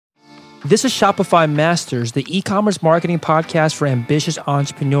This is Shopify Masters, the e-commerce marketing podcast for ambitious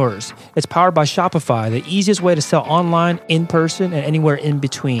entrepreneurs. It's powered by Shopify, the easiest way to sell online, in person, and anywhere in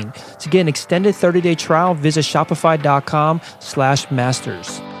between. To get an extended 30-day trial, visit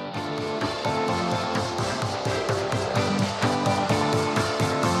shopify.com/masters.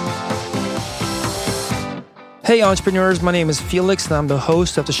 Hey entrepreneurs, my name is Felix and I'm the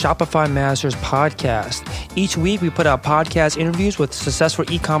host of the Shopify Masters podcast. Each week we put out podcast interviews with successful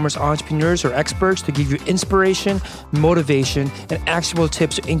e-commerce entrepreneurs or experts to give you inspiration, motivation, and actionable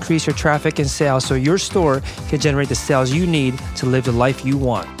tips to increase your traffic and sales so your store can generate the sales you need to live the life you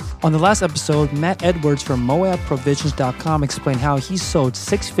want. On the last episode, Matt Edwards from MoabProvisions.com explained how he sold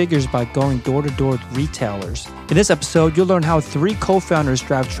 6 figures by going door-to-door with retailers. In this episode, you'll learn how 3 co-founders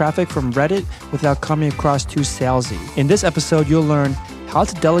drive traffic from Reddit without coming across too salesy. In this episode, you'll learn how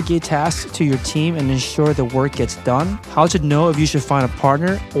to delegate tasks to your team and ensure the work gets done, how to know if you should find a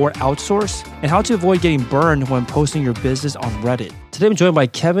partner or outsource, and how to avoid getting burned when posting your business on Reddit. Today I'm joined by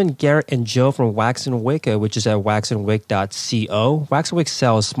Kevin, Garrett, and Joe from Wax and Wick, which is at waxandwick.co. Wax and Wick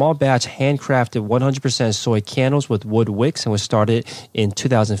sells small batch handcrafted 100% soy candles with wood wicks and was started in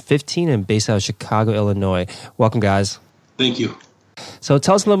 2015 and based out of Chicago, Illinois. Welcome, guys. Thank you. So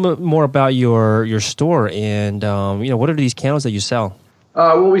tell us a little bit more about your store and what are these candles that you sell?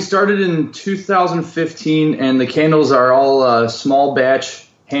 Well, we started in 2015, and the candles are all small batch,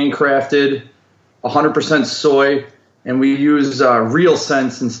 handcrafted, 100% soy, and we use real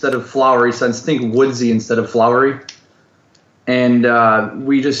scents instead of flowery scents. Think woodsy instead of flowery. And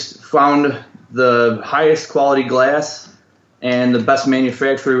we just found the highest quality glass and the best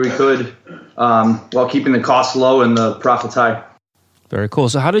manufacturer we could while keeping the costs low and the profits high. Very cool.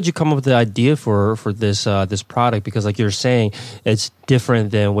 So how did you come up with the idea for this product? Because like you're saying, it's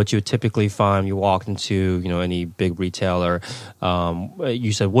different than what you would typically find. You walk into any big retailer.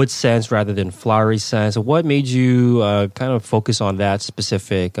 You said wood scents rather than flowery scents. So what made you kind of focus on that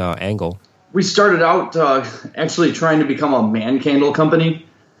specific angle? We started out actually trying to become a man candle company,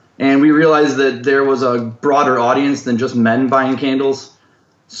 and we realized that there was a broader audience than just men buying candles.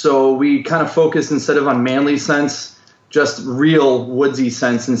 So we kind of focused instead of on manly scents, just real woodsy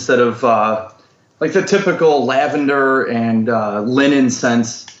scents instead of like the typical lavender and linen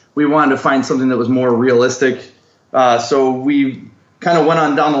scents. We wanted to find something that was more realistic. So we kind of went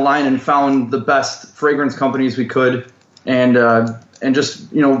on down the line and found the best fragrance companies we could and just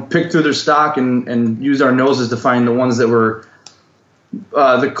picked through their stock and used our noses to find the ones that were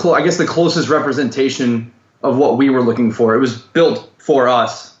the closest representation of what we were looking for. It was built for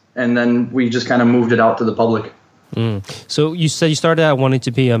us, and then we just kind of moved it out to the public. So you said you started out wanting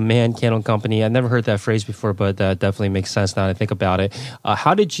to be a man candle company. I never heard that phrase before, but that definitely makes sense now that I think about it.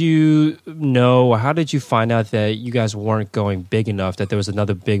 How did you know, or how did you find out that you guys weren't going big enough, that there was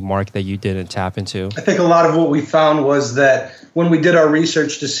another big market that you didn't tap into? I think a lot of what we found was that when we did our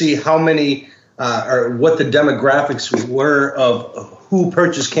research to see how many or what the demographics were of who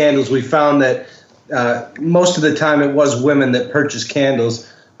purchased candles, we found that most of the time it was women that purchased candles.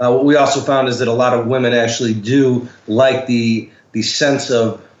 What we also found is that a lot of women actually do like the sense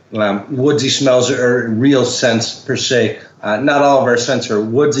of woodsy smells or real scents per se. Not all of our scents are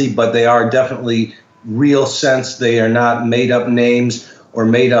woodsy, but they are definitely real scents. They are not made up names or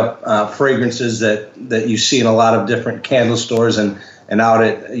made up fragrances that you see in a lot of different candle stores and out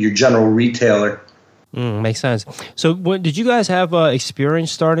at your general retailer. Makes sense. So did you guys have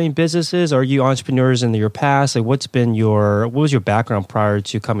experience starting businesses? Are you entrepreneurs in your past? Like what was your background prior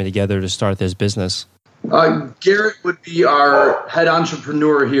to coming together to start this business? Garrett would be our head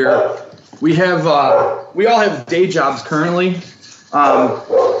entrepreneur here. We all have day jobs currently,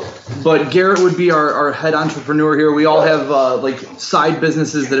 but Garrett would be our head entrepreneur here. We all have side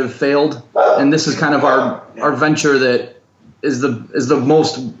businesses that have failed, and this is kind of our venture that is the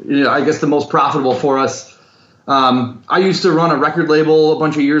most, the most profitable for us. I used to run a record label a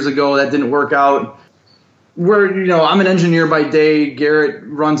bunch of years ago. That didn't work out. I'm an engineer by day. Garrett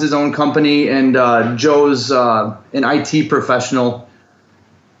runs his own company, and Joe's an IT professional.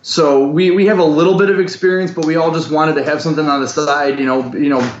 So we have a little bit of experience, but we all just wanted to have something on the side,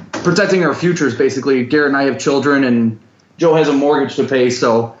 protecting our futures, basically. Garrett and I have children, and Joe has a mortgage to pay,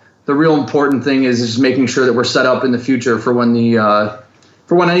 so the real important thing is just making sure that we're set up in the future for when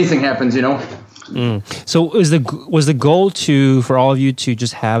anything happens, So was the goal for all of you to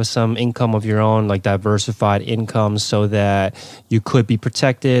just have some income of your own, like diversified income, so that you could be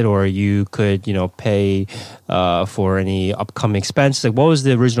protected or you could, pay for any upcoming expenses? Like, what was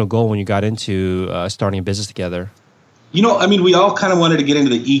the original goal when you got into starting a business together? We all kind of wanted to get into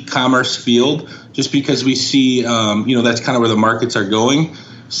the e-commerce field just because we see, that's kind of where the markets are going.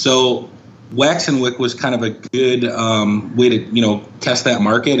 So Wax and Wick was kind of a good way to, test that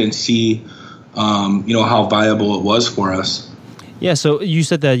market and see, how viable it was for us. Yeah, so you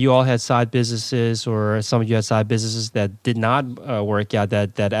said that you all had side businesses, or some of you had side businesses that did not work out,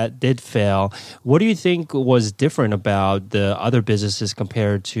 that did fail. What do you think was different about the other businesses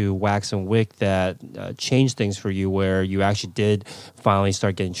compared to Wax and Wick that changed things for you, where you actually did finally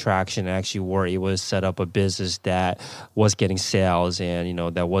start getting traction and actually were able to set up a business that was getting sales and,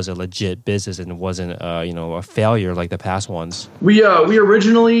 that was a legit business and wasn't, a failure like the past ones? We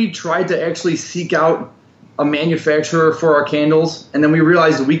originally tried to actually seek out a manufacturer for our candles, and then we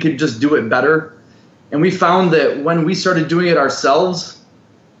realized that we could just do it better. And we found that when we started doing it ourselves,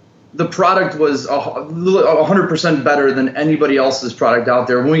 the product was 100% better than anybody else's product out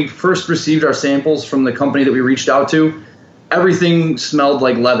there. When we first received our samples from the company that we reached out to, everything smelled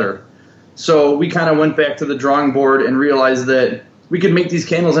like leather. So we kind of went back to the drawing board and realized that we could make these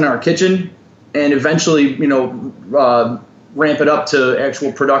candles in our kitchen and eventually, ramp it up to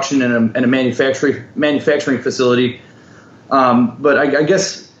actual production in a manufacturing facility. But I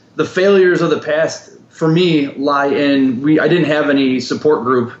guess the failures of the past for me lie in I didn't have any support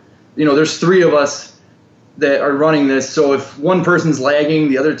group. There's 3 of us that are running this. So if one person's lagging,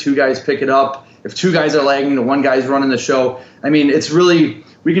 the other 2 guys pick it up. If 2 guys are lagging, the 1 guy's running the show. I mean, it's really,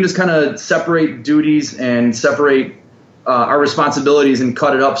 we can just kind of separate duties and separate our responsibilities and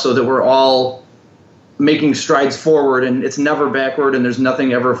cut it up so that we're all making strides forward, and it's never backward, and there's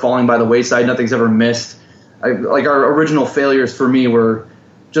nothing ever falling by the wayside. Nothing's ever missed. Our original failures for me were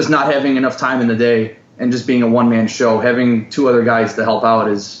just not having enough time in the day and just being a one-man show. Having 2 other guys to help out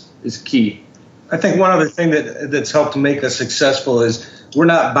is key. I think one other thing that's helped make us successful is we're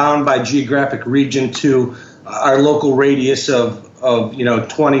not bound by geographic region to our local radius of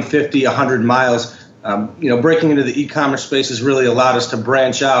 20, 50, 100 miles. Breaking into the e-commerce space has really allowed us to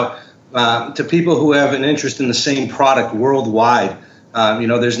branch out to people who have an interest in the same product worldwide.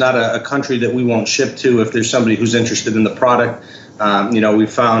 There's not a country that we won't ship to if there's somebody who's interested in the product.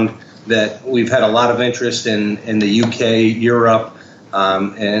 We've found that we've had a lot of interest in the UK, Europe,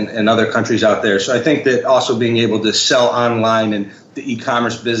 and other countries out there. So I think that also being able to sell online and the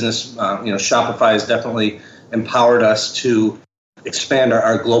e-commerce business, Shopify has definitely empowered us to expand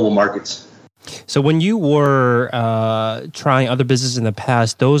our global markets. So when you were trying other businesses in the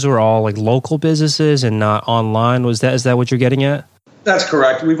past, those were all like local businesses and not online. Is that what you're getting at? That's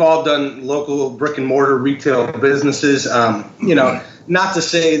correct. We've all done local brick and mortar retail businesses. Not to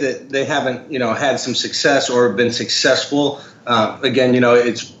say that they haven't, had some success or been successful. Again,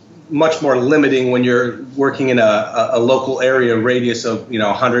 it's much more limiting when you're working in a local area radius of,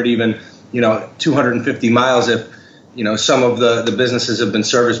 100, even, 250 miles if, some of the businesses have been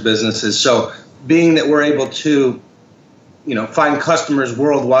service businesses. So being that we're able to, find customers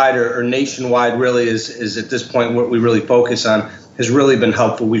worldwide or nationwide really is at this point what we really focus on, has really been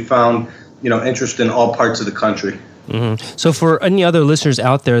helpful. We found, interest in all parts of the country. Mm-hmm. So for any other listeners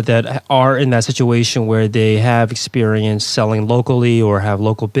out there that are in that situation where they have experience selling locally or have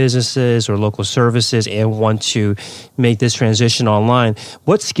local businesses or local services and want to make this transition online,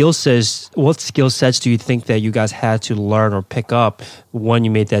 what skill sets do you think that you guys had to learn or pick up when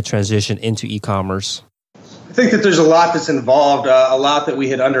you made that transition into e-commerce? I think that there's a lot that's involved, a lot that we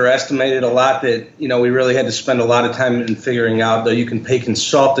had underestimated, a lot that, we really had to spend a lot of time in figuring out. Though you can pay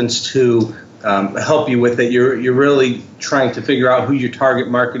consultants to help you with it. You're really trying to figure out who your target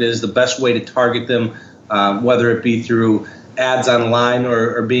market is, the best way to target them, whether it be through ads online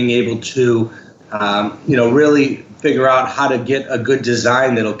or being able to, really figure out how to get a good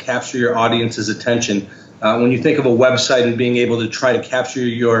design that'll capture your audience's attention. When you think of a website and being able to try to capture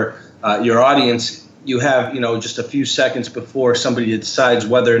your audience, you have, just a few seconds before somebody decides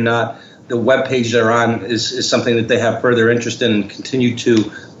whether or not the web page they're on is something that they have further interest in and continue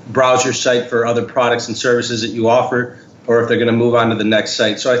to browse your site for other products and services that you offer, or if they're going to move on to the next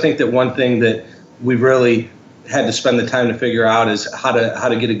site. So I think that one thing that we really had to spend the time to figure out is how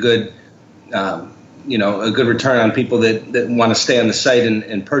to get a good, a good return on people that want to stay on the site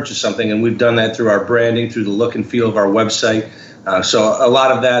and purchase something. And we've done that through our branding, through the look and feel of our website. So a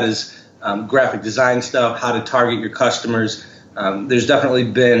lot of that is graphic design stuff, how to target your customers. There's definitely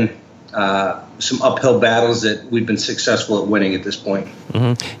been some uphill battles that we've been successful at winning at this point.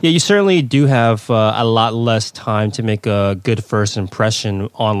 Mm-hmm. Yeah, you certainly do have a lot less time to make a good first impression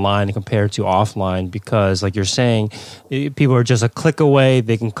online compared to offline because, like you're saying, people are just a click away.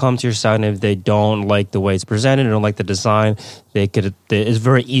 They can come to your site, and if they don't like the way it's presented or don't like the design, it's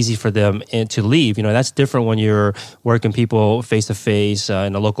very easy for them to leave. That's different when you're working people face to face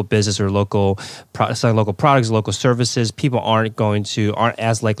in a local business or selling local products, local services. People aren't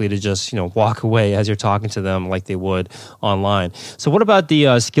as likely to just walk away as you're talking to them like they would online. So what about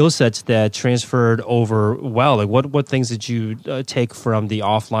the skill sets that transferred over well? Like what things did you take from the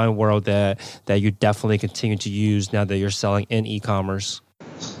offline world that you definitely continue to use now that you're selling in e-commerce?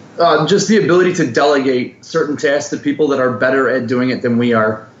 Just the ability to delegate certain tasks to people that are better at doing it than we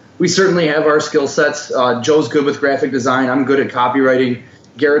are. We certainly have our skill sets. Joe's good with graphic design. I'm good at copywriting.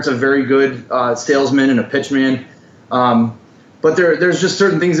 Garrett's a very good salesman and a pitchman. But there's just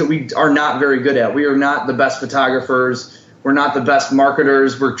certain things that we are not very good at. We are not the best photographers. We're not the best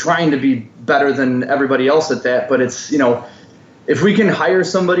marketers. We're trying to be better than everybody else at that. But it's, if we can hire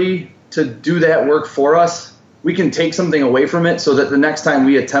somebody to do that work for us, we can take something away from it so that the next time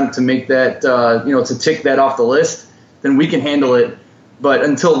we attempt to make that, to tick that off the list, then we can handle it. But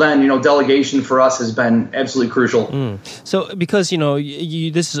until then, delegation for us has been absolutely crucial. So because,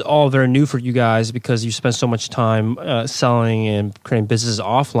 this is all very new for you guys because you spent so much time selling and creating businesses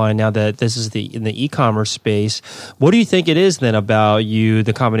offline. Now that this is in the e-commerce space, what do you think it is then about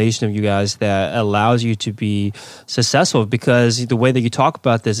the combination of you guys that allows you to be successful? Because the way that you talk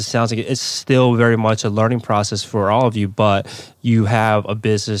about this, it sounds like it's still very much a learning process for all of you, but you have a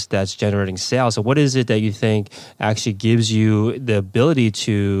business that's generating sales. So what is it that you think actually gives you the ability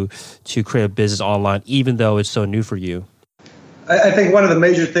to create a business online, even though it's so new for you? I think one of the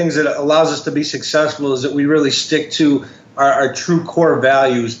major things that allows us to be successful is that we really stick to our true core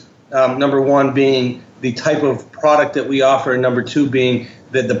values. Number one being the type of product that we offer, and number two being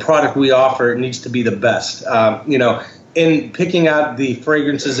that the product we offer needs to be the best. In picking out the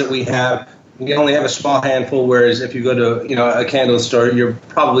fragrances that we have, we only have a small handful, whereas if you go to a candle store, you're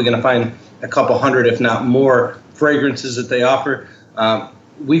probably going to find a couple hundred, if not more, fragrances that they offer.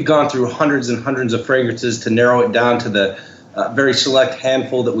 We've gone through hundreds and hundreds of fragrances to narrow it down to the very select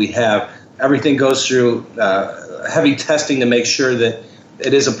handful that we have. Everything goes through heavy testing to make sure that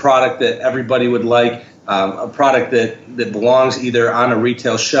it is a product that everybody would like, a product that belongs either on a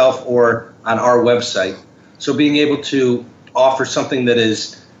retail shelf or on our website. So being able to offer something that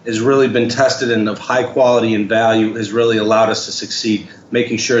has really been tested and of high quality and value has really allowed us to succeed,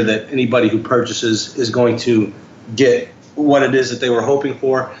 making sure that anybody who purchases is going to get what it is that they were hoping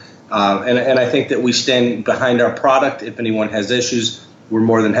for. And I think that we stand behind our product. If anyone has issues, we're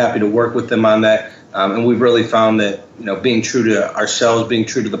more than happy to work with them on that. And we've really found that being true to ourselves, being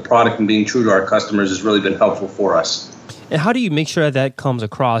true to the product, and being true to our customers has really been helpful for us. And how do you make sure that comes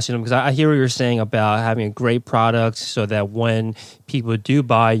across? Because I hear what you're saying about having a great product so that when people do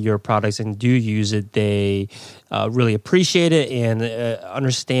buy your products and do use it, they really appreciate it and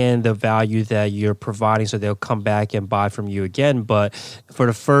understand the value that you're providing, so they'll come back and buy from you again. But for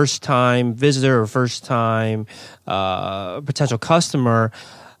the first-time visitor or first-time potential customer,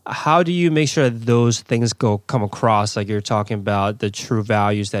 how do you make sure that those things come across? Like you're talking about the true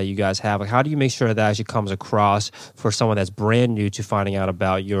values that you guys have. Like how do you make sure that actually comes across for someone that's brand new to finding out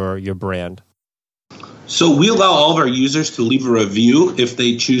about your brand? So we allow all of our users to leave a review if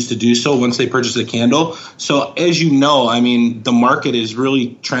they choose to do so once they purchase a candle. So as you know, the market is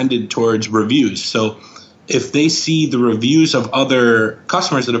really trended towards reviews. So if they see the reviews of other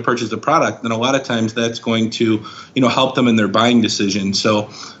customers that have purchased the product, then a lot of times that's going to, help them in their buying decision. So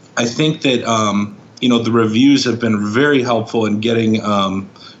I think that, the reviews have been very helpful in getting,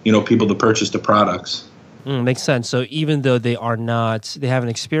 people to purchase the products. Makes sense. So even though they haven't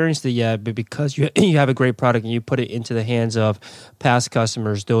experienced it yet, but because you have a great product and you put it into the hands of past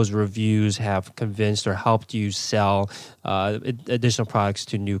customers, those reviews have convinced or helped you sell additional products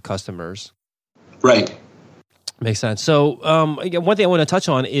to new customers. Right. Makes sense. So one thing I want to touch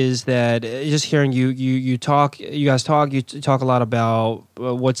on is that just hearing you talk a lot about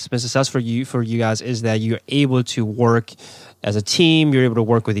what's been successful for you guys is that you're able to work as a team. You're able to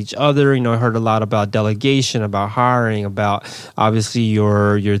work with each other. I heard a lot about delegation, about hiring, about obviously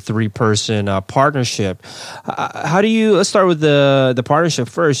your 3-person partnership. Let's start with the partnership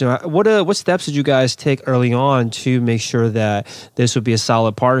first. What steps did you guys take early on to make sure that this would be a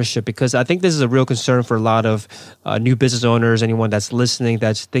solid partnership? Because I think this is a real concern for a lot of new business owners, anyone that's listening,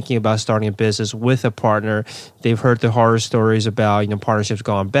 that's thinking about starting a business with a partner. They've heard the horror stories about, partnerships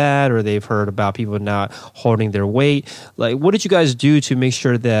gone bad, or they've heard about people not holding their weight. Like, what what did you guys do to make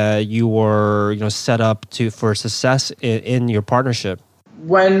sure that you were, set up for success in your partnership?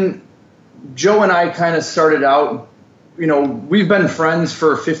 When Joe and I kind of started out, we've been friends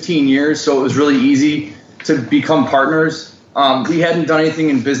for 15 years, so it was really easy to become partners. We hadn't done anything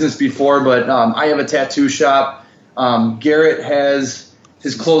in business before, but I have a tattoo shop. Garrett has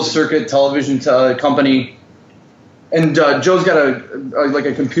his closed circuit television company. And Joe's got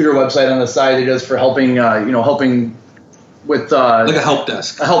a computer website on the side he does for helping with like a help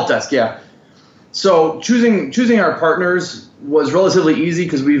desk. A help desk, yeah. So choosing our partners was relatively easy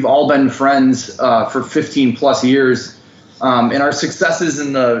because we've all been friends for 15 plus years, and our successes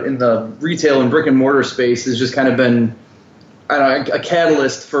in the retail and brick and mortar space has just kind of been a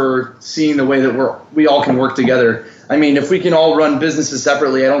catalyst for seeing the way that we all can work together. I mean, if we can all run businesses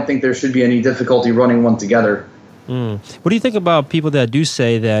separately, I don't think there should be any difficulty running one together. What do you think about people that do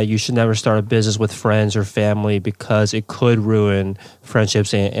say that you should never start a business with friends or family because it could ruin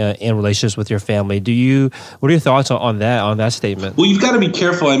friendships and relationships with your family? What are your thoughts on that statement? Well, you've got to be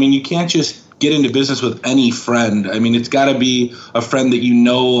careful. I mean, you can't just get into business with any friend. I mean, it's got to be a friend that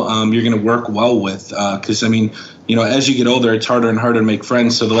you're going to work well with. Because, as you get older, it's harder and harder to make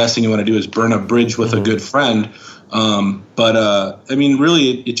friends. So the last thing you want to do is burn a bridge with a good friend.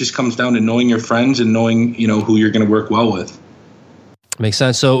 Really, it just comes down to knowing your friends and knowing, who you're going to work well with. Makes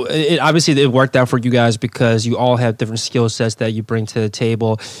sense. So obviously it worked out for you guys because you all have different skill sets that you bring to the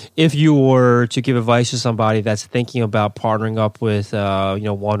table. If you were to give advice to somebody that's thinking about partnering up with,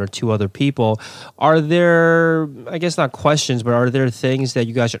 one or two other people, are there, I guess not questions, but are there things that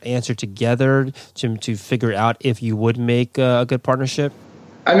you guys should answer together to figure out if you would make a good partnership?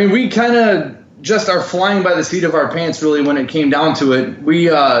 I mean, we kind of just are flying by the seat of our pants, really, when it came down to it.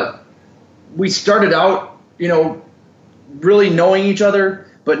 We started out, really knowing each other,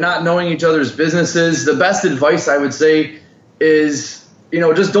 but not knowing each other's businesses. The best advice I would say is,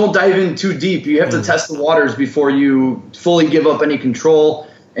 just don't dive in too deep. You have to test the waters before you fully give up any control.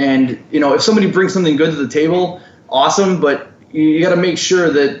 And, if somebody brings something good to the table, awesome, but you got to make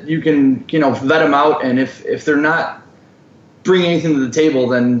sure that you can, vet them out. And if they're not bringing anything to the table,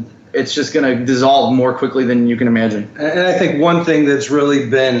 then it's just going to dissolve more quickly than you can imagine. And I think one thing that's really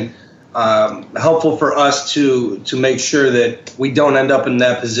been helpful for us to make sure that we don't end up in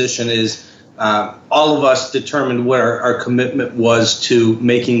that position is all of us determined where our commitment was to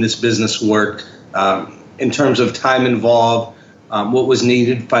making this business work in terms of time involved, what was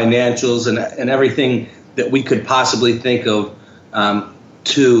needed, financials, and everything that we could possibly think of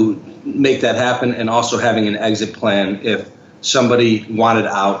to make that happen, and also having an exit plan if somebody wanted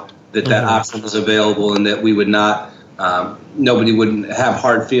out, that option was available, and that we would not, nobody would have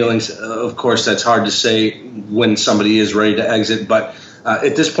hard feelings. Of course, that's hard to say when somebody is ready to exit, but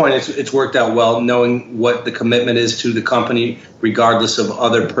at this point, it's worked out well, knowing what the commitment is to the company, regardless of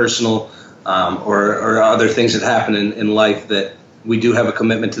other personal or other things that happen in life, that we do have a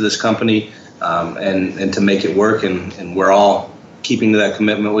commitment to this company and to make it work, and we're all keeping to that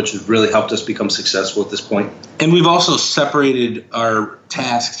commitment, which has really helped us become successful at this point. And we've also separated our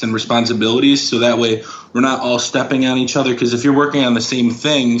tasks and responsibilities, so that way we're not all stepping on each other, because if you're working on the same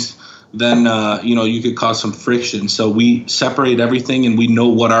things, then you could cause some friction. So we separate everything, and we know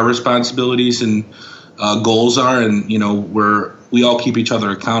what our responsibilities and goals are, and we all keep each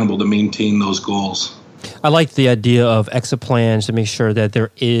other accountable to maintain those goals. I like the idea of exit plans to make sure that there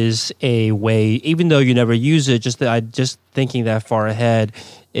is a way, even though you never use it, just thinking that far ahead,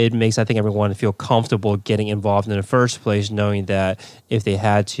 it makes, I think, everyone feel comfortable getting involved in the first place, knowing that if they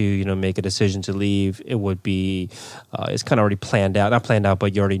had to, make a decision to leave, it would be, it's kind of already planned out. Not planned out,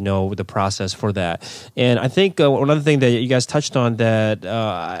 but you already know the process for that. And I think another thing that you guys touched on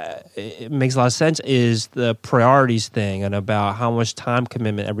that it makes a lot of sense is the priorities thing and about how much time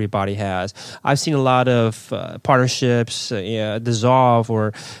commitment everybody has. I've seen a lot of partnerships dissolve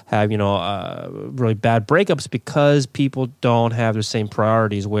or have, really bad breakups because people don't have the same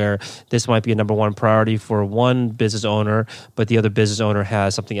priorities, where this might be a number one priority for one business owner, but the other business owner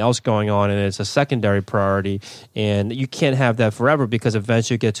has something else going on and it's a secondary priority. And you can't have that forever, because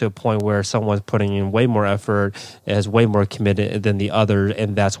eventually you get to a point where someone's putting in way more effort, is way more committed than the other,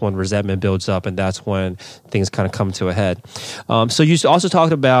 and that's when resentment builds up, and that's when things kind of come to a head. So you also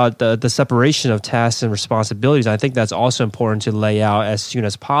talked about the separation of tasks and responsibilities. I think that's also important to lay out as soon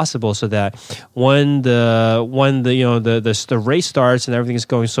as possible, so that when the race starts and everything is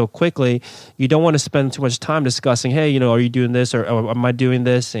going so quickly, you don't want to spend too much time discussing, hey, are you doing this or am I doing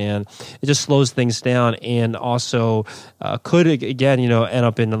this? And it just slows things down, and also could, again, end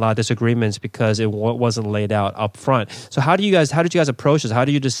up in a lot of disagreements because it wasn't laid out up front. So how did you guys approach this? How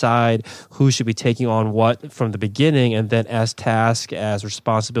do you decide who should be taking on what from the beginning, and then as tasks, as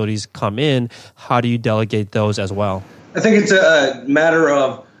responsibilities come in, how do you delegate those as well? I think it's a matter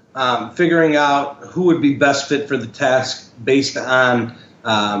of figuring out who would be best fit for the task based on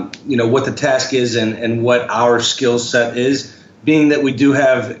what the task is and what our skill set is. Being that we do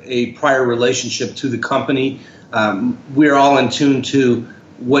have a prior relationship to the company, we're all in tune to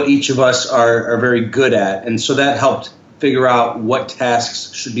what each of us are very good at, and so that helped figure out what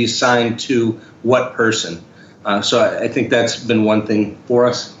tasks should be assigned to what person. So I think that's been one thing for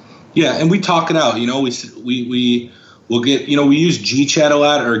us. Yeah, and we talk it out. We'll get, we use GChat a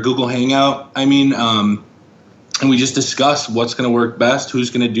lot or Google Hangout. And we just discuss what's going to work best, who's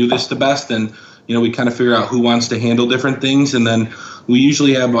going to do this the best, and we kind of figure out who wants to handle different things, and then we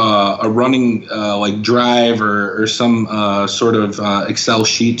usually have a running like drive or some sort of Excel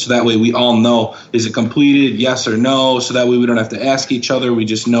sheet, so that way we all know, is it completed, yes or no, so that way we don't have to ask each other. We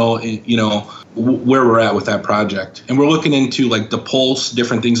just know where we're at with that project, and we're looking into like the Pulse,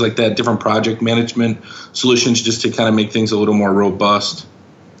 different things like that, different project management solutions, just to kind of make things a little more robust.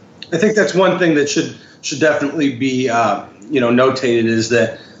 I think that's one thing that should definitely be notated, is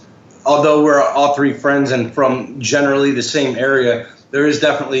that although we're all three friends and from generally the same area, there is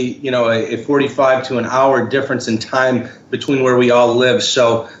definitely a 45 to an hour difference in time between where we all live.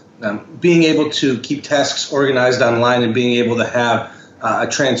 So being able to keep tasks organized online and being able to have a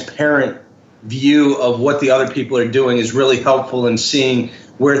transparent view of what the other people are doing is really helpful in seeing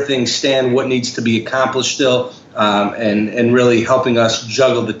where things stand, what needs to be accomplished still, and really helping us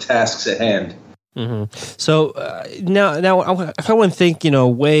juggle the tasks at hand. Mm-hmm. So now, if I want to think,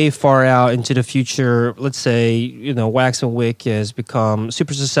 way far out into the future, let's say, Wax and Wick has become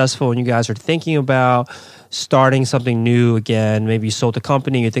super successful, and you guys are thinking about starting something new again. Maybe you sold the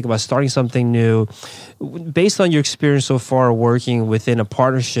company, you think about starting something new. Based on your experience so far working within a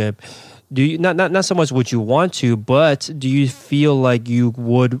partnership, do you not so much would you want to, but do you feel like you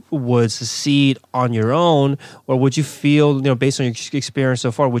would succeed on your own, or would you feel, based on your experience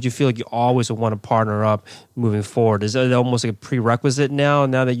so far, would you feel like you always would want to partner up moving forward? Is that almost like a prerequisite now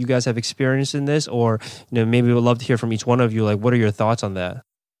that you guys have experience in this, or maybe we would love to hear from each one of you. Like, what are your thoughts on that?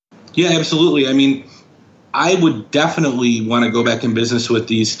 Yeah, absolutely. I would definitely want to go back in business with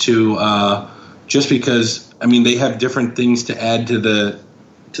these two, just because they have different things to add to the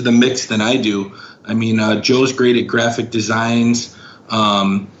mix than I do. Joe's great at graphic designs,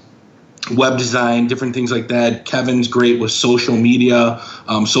 web design, different things like that. Kevin's great with social media,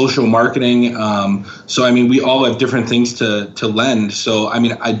 social marketing. So we all have different things to lend. So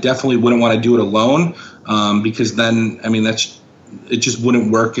I definitely wouldn't want to do it alone, because then it just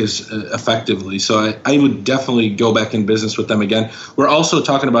wouldn't work as effectively. So I would definitely go back in business with them again. We're also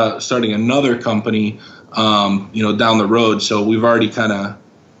talking about starting another company, down the road. So we've already kind of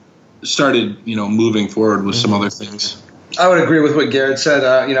started, moving forward with some other things. I would agree with what Garrett said.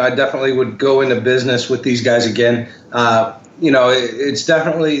 I definitely would go into business with these guys again. It's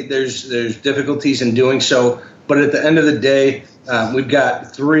definitely there's difficulties in doing so, but at the end of the day, we've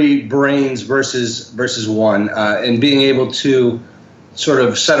got three brains versus one, and being able to sort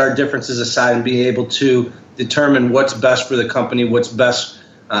of set our differences aside and being able to determine what's best for the company, what's best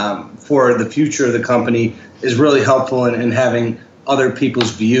for the future of the company is really helpful in having other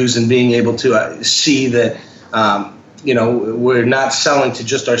people's views and being able to see that, we're not selling to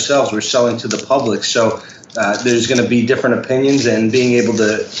just ourselves, we're selling to the public. So there's going to be different opinions, and being able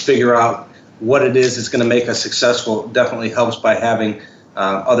to figure out what it is that's going to make us successful definitely helps by having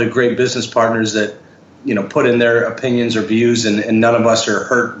other great business partners that, put in their opinions or views, and none of us are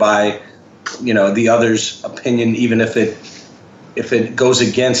hurt by, the other's opinion, even if it goes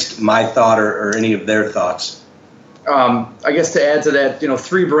against my thought or any of their thoughts. I guess to add to that,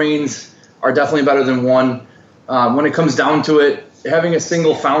 three brains are definitely better than one. When it comes down to it, having a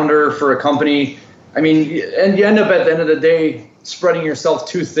single founder for a company, and you end up at the end of the day spreading yourself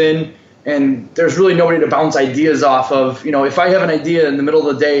too thin, and there's really nobody to bounce ideas off of. If I have an idea in the middle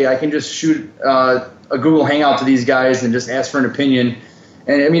of the day, I can just shoot a Google Hangout to these guys and just ask for an opinion.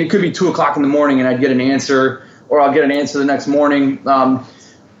 And it could be 2:00 in the morning and I'd get an answer, or I'll get an answer the next morning.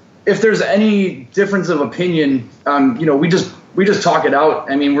 If there's any difference of opinion, we just talk it out.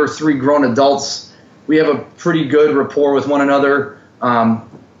 We're three grown adults. We have a pretty good rapport with one another.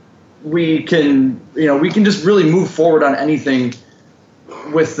 We can just really move forward on anything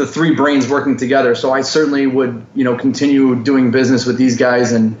with the three brains working together. So I certainly would, continue doing business with these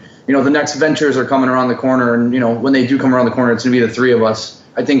guys. And, the next ventures are coming around the corner. And, when they do come around the corner, it's going to be the three of us,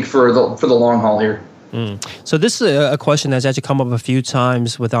 I think, for the long haul here. So this is a question that's actually come up a few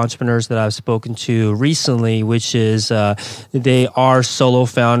times with entrepreneurs that I've spoken to recently, which is they are solo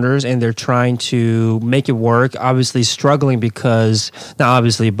founders and they're trying to make it work. Obviously struggling because, not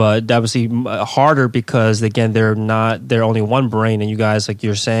obviously, but obviously harder because, again, they're only one brain, and you guys, like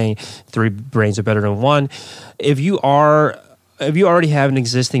you're saying, three brains are better than one. If you already have an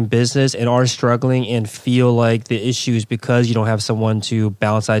existing business and are struggling and feel like the issue is because you don't have someone to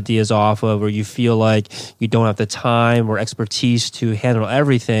bounce ideas off of, or you feel like you don't have the time or expertise to handle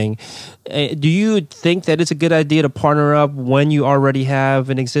everything, do you think that it's a good idea to partner up when you already have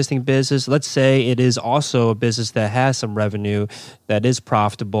an existing business? Let's say it is also a business that has some revenue, that is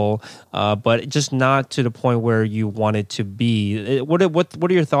profitable, but just not to the point where you want it to be. What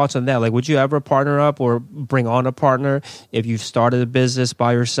are your thoughts on that? Like, would you ever partner up or bring on a partner if you've started a business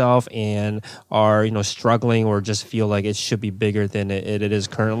by yourself and are struggling, or just feel like it should be bigger than it is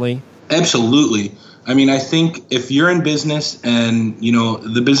currently? Absolutely. I mean, I think if you're in business and,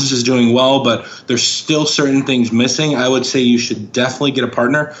 the business is doing well, but there's still certain things missing, I would say you should definitely get a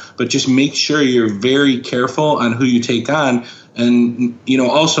partner, but just make sure you're very careful on who you take on. And,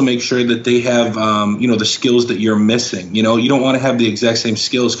 also make sure that they have, the skills that you're missing. You don't want to have the exact same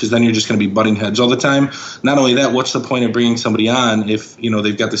skills, because then you're just going to be butting heads all the time. Not only that, what's the point of bringing somebody on if,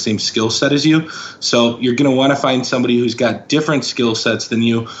 they've got the same skill set as you? So you're going to want to find somebody who's got different skill sets than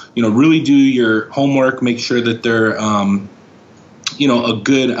you. Really do your homework, make sure that they're, a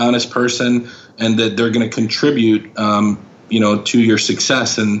good, honest person, and that they're going to contribute, to your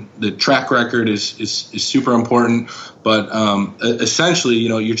success. And the track record is super important. But essentially,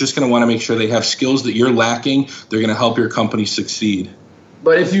 you're just going to want to make sure they have skills that you're lacking. They're going to help your company succeed.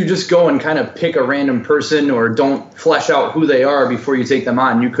 But if you just go and kind of pick a random person or don't flesh out who they are before you take them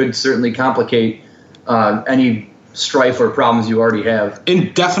on, you could certainly complicate any strife or problems you already have.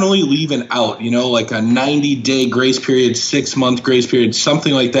 And definitely leave an out, like a 90-day grace period, 6-month grace period,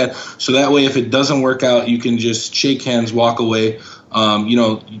 something like that. So that way, if it doesn't work out, you can just shake hands, walk away.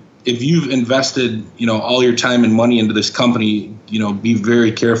 If you've invested, all your time and money into this company, be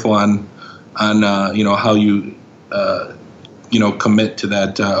very careful on how you, commit to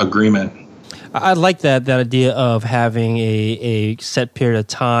that agreement. I like that idea of having a set period of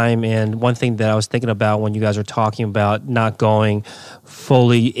time. And one thing that I was thinking about when you guys are talking about not going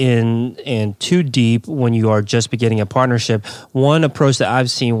fully in and too deep when you are just beginning a partnership, one approach that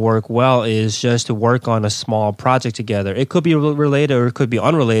I've seen work well is just to work on a small project together. It could be related or it could be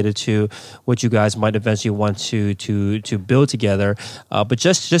unrelated to what you guys might eventually want to build together, but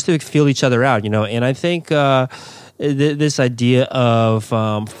just to feel each other out, And I think this idea of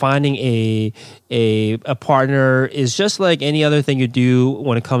finding a partner is just like any other thing you do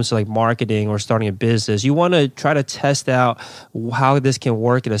when it comes to like marketing or starting a business. You want to try to test out how this can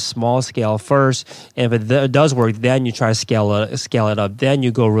work at a small scale first, and if it does work, then you try to scale it up. Then you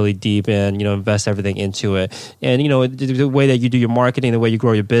go really deep and invest everything into it. And the way that you do your marketing, the way you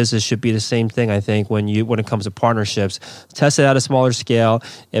grow your business should be the same thing. I think when it comes to partnerships, test it at a smaller scale.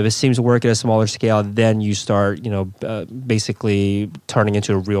 If it seems to work at a smaller scale, then you start basically turning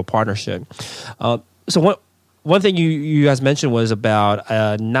into a real partnership. So one thing you guys mentioned was about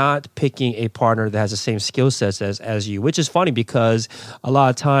not picking a partner that has the same skill sets as you, which is funny because a lot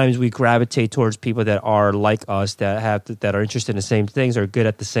of times we gravitate towards people that are like us, that are interested in the same things, are good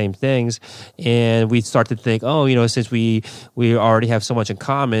at the same things, and we start to think, since we already have so much in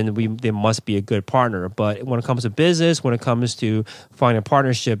common, they must be a good partner. But when it comes to business, when it comes to finding a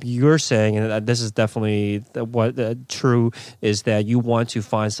partnership, you're saying, and this is definitely what true, is that you want to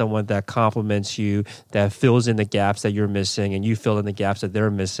find someone that complements you, that fills in the gaps that you're missing, and you fill in the gaps that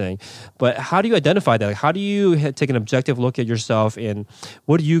they're missing. But how do you identify that? Like, how do you take an objective look at yourself, and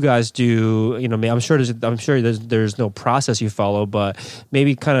what do you guys do? I'm sure there's no process you follow, but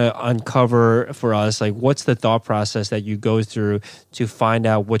maybe kind of uncover for us, like, what's the thought process that you go through to find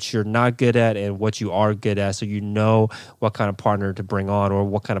out what you're not good at and what you are good at, so you know what kind of partner to bring on or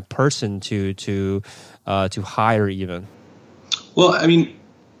what kind of person to hire even. Well,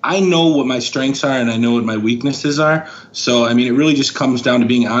 I know what my strengths are and I know what my weaknesses are. So, it really just comes down to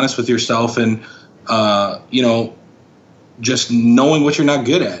being honest with yourself and, just knowing what you're not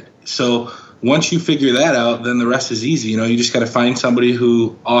good at. So once you figure that out, then the rest is easy. You just got to find somebody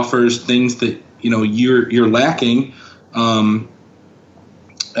who offers things that, you're lacking, and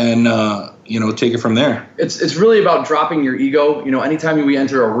take it from there. It's really about dropping your ego. Anytime we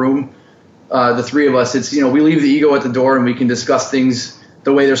enter a room, the three of us, it's, we leave the ego at the door and we can discuss things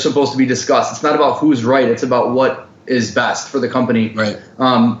the way they're supposed to be discussed. It's not about who's right. It's about what is best for the company. Right.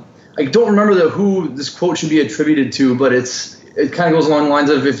 I don't remember who this quote should be attributed to, but it kind of goes along the lines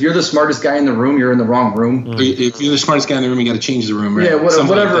of, if you're the smartest guy in the room, you're in the wrong room. If you're the smartest guy in the room, you got to change the room, right? Yeah,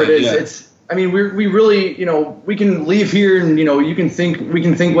 whatever like it is. Yeah. It's. I mean, we really, we can leave here and, we can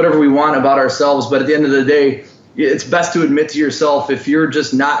think whatever we want about ourselves, but at the end of the day, it's best to admit to yourself, if you're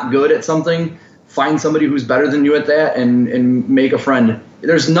just not good at something, find somebody who's better than you at that and make a friend.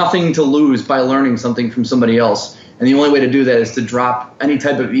 There's nothing to lose by learning something from somebody else. And the only way to do that is to drop any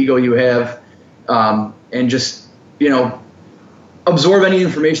type of ego you have, and just, absorb any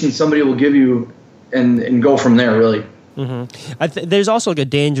information somebody will give you and go from there, really. Mm-hmm. There's also like a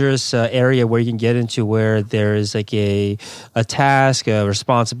dangerous area where you can get into where there's like a task, a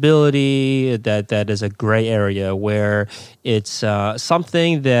responsibility that is a gray area where it's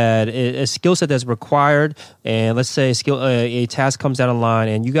something that a skill set that's required, and let's say a task comes down the line,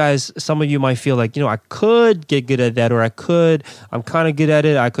 and you guys, some of you might feel like, I could get good at that, or I'm kind of good at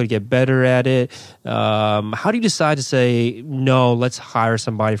it, I could get better at it. How do you decide to say, no, let's hire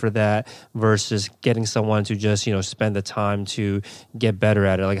somebody for that versus getting someone to just, spend the time to get better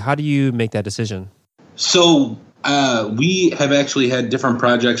at it? Like, how do you make that decision? So we have actually had different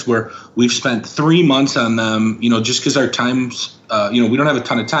projects where we've spent 3 months on them, just because our times, we don't have a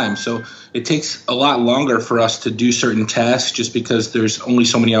ton of time. So it takes a lot longer for us to do certain tasks just because there's only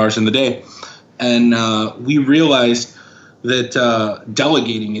so many hours in the day. And we realized that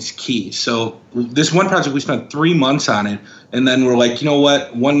delegating is key. So this one project, we spent 3 months on it. And then we're like, you know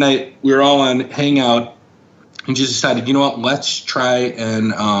what? One night we were all on Hangout and just decided, let's try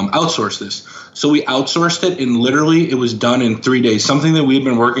and outsource this. So we outsourced it, and literally it was done in 3 days. Something that we had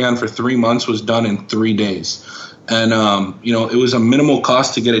been working on for 3 months was done in 3 days. And, it was a minimal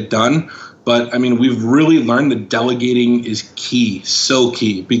cost to get it done. But, we've really learned that delegating is key, so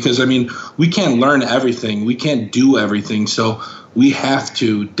key. Because, we can't learn everything. We can't do everything. So we have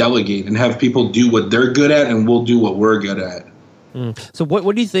to delegate and have people do what they're good at, and we'll do what we're good at. So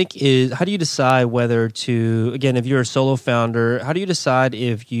what do you think how do you decide whether to, again, if you're a solo founder, how do you decide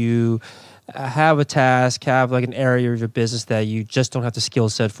if you have a task, have like an area of your business that you just don't have the skill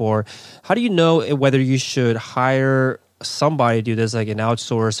set for? How do you know whether you should hire somebody to do this, like an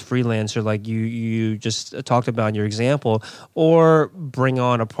outsourced freelancer like you just talked about in your example, or bring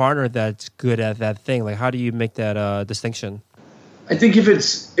on a partner that's good at that thing? Like, how do you make that distinction? I think if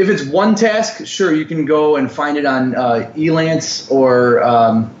it's one task, sure, you can go and find it on Elance or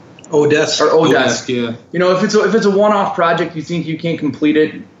Odesk. Yeah. If it's a one-off project, you think you can't complete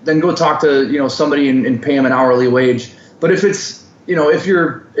it, then go talk to somebody and pay them an hourly wage. But if it's if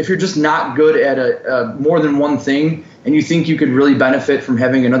you're just not good at a more than one thing, and you think you could really benefit from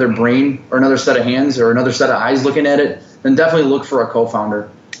having another brain or another set of hands or another set of eyes looking at it, then definitely look for a co-founder.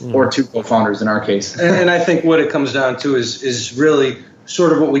 Or two co-founders in our case. And I think what it comes down to is really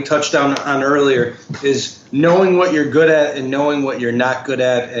sort of what we touched on earlier, is knowing what you're good at and knowing what you're not good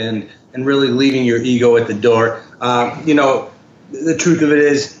at, and really leaving your ego at the door. The truth of it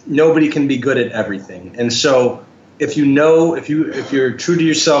is, nobody can be good at everything. And so if you're true to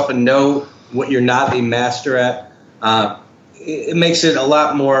yourself and know what you're not a master at, it makes it a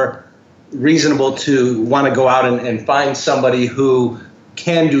lot more reasonable to want to go out and find somebody who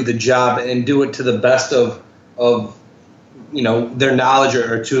can do the job and do it to the best of their knowledge,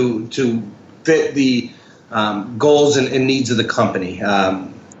 or to fit the goals and needs of the company.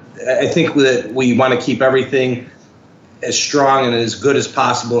 I think that we want to keep everything as strong and as good as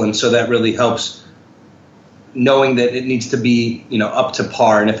possible, and so that really helps knowing that it needs to be up to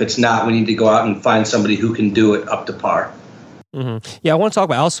par, and if it's not, we need to go out and find somebody who can do it up to par. Mm-hmm. Yeah, I want to talk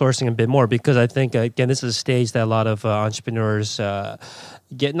about outsourcing a bit more, because I think, again, this is a stage that a lot of entrepreneurs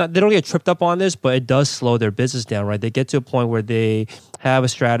they don't get tripped up on this, but it does slow their business down, right? They get to a point where they have a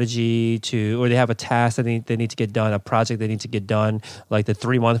strategy or they have a task that they need to get done, a project they need to get done, like the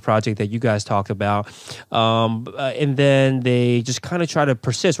 3-month project that you guys talked about. And then they just kind of try to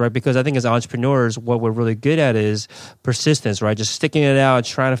persist, right? Because I think as entrepreneurs, what we're really good at is persistence, right? Just sticking it out,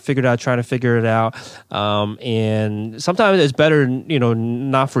 trying to figure it out. And sometimes it's better,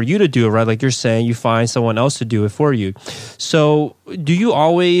 not for you to do it, right? Like you're saying, you find someone else to do it for you. So do you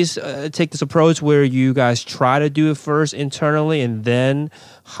always take this approach where you guys try to do it first internally and then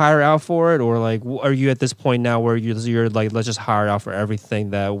hire out for it, or like are you at this point now where you're like, let's just hire out for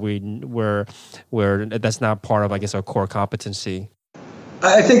everything that where that's not part of, I guess, our core competency?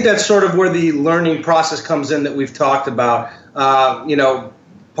 I think that's sort of where the learning process comes in that we've talked about.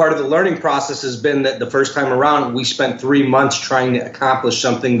 Part of the learning process has been that the first time around we spent 3 months trying to accomplish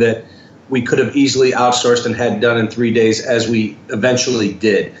something that we could have easily outsourced and had done in 3 days, as we eventually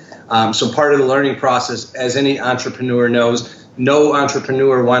did. So part of the learning process, as any entrepreneur knows, no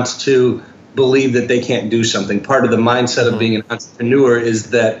entrepreneur wants to believe that they can't do something. Part of the mindset of being an entrepreneur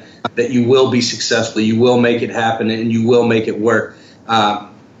is that you will be successful, you will make it happen, and you will make it work.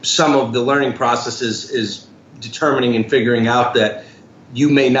 Some of the learning process is determining and figuring out that you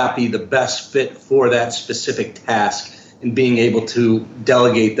may not be the best fit for that specific task, and being able to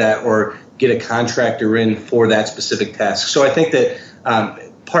delegate that or get a contractor in for that specific task. So I think that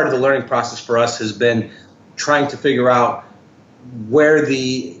part of the learning process for us has been trying to figure out where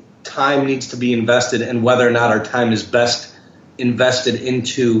the time needs to be invested and whether or not our time is best invested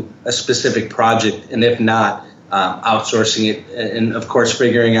into a specific project, and if not, outsourcing it, and of course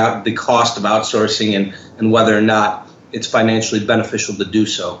figuring out the cost of outsourcing and whether or not it's financially beneficial to do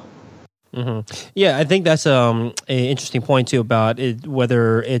so. Mm-hmm. Yeah, I think that's an interesting point too about it,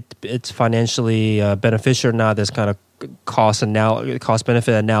 whether it's financially beneficial or not. This kind of cost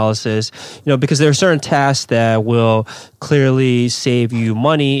benefit analysis, because there are certain tasks that will clearly save you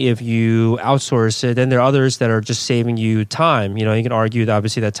money if you outsource it. Then there are others that are just saving you time. You can argue that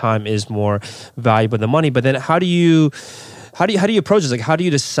obviously that time is more valuable than money. But then how do you approach this? Like, how do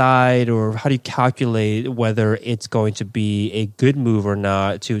you decide, or how do you calculate whether it's going to be a good move or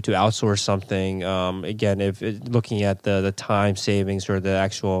not to outsource something? Again, if looking at the time savings or the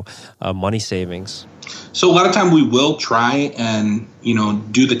actual money savings. So a lot of time we will try and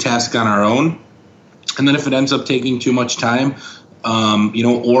do the task on our own, and then if it ends up taking too much time,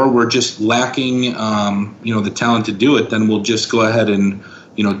 or we're just lacking the talent to do it, then we'll just go ahead and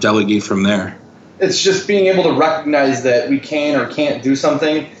delegate from there. It's just being able to recognize that we can or can't do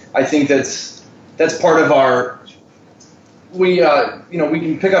something. I think that's part of our. We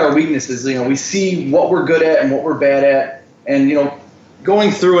can pick out our weaknesses. We see what we're good at and what we're bad at, and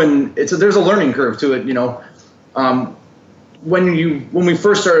going through, and there's a learning curve to it. When we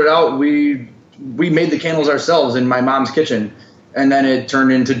first started out, we made the candles ourselves in my mom's kitchen, and then it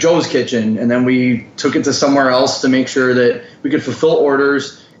turned into Joe's kitchen, and then we took it to somewhere else to make sure that we could fulfill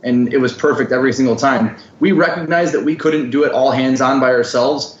orders. And it was perfect every single time. We recognized that we couldn't do it all hands-on by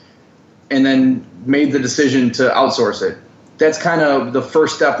ourselves, and then made the decision to outsource it. That's kind of the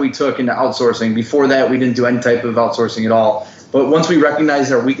first step we took into outsourcing. Before that, we didn't do any type of outsourcing at all. But once we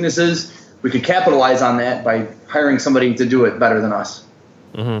recognized our weaknesses, we could capitalize on that by hiring somebody to do it better than us.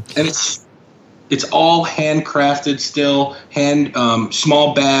 Mm-hmm. And it's all handcrafted still,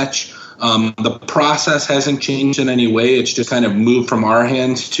 small batch. The process hasn't changed in any way. It's just kind of moved from our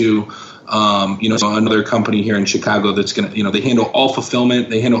hands to, another company here in Chicago that's going to, they handle all fulfillment.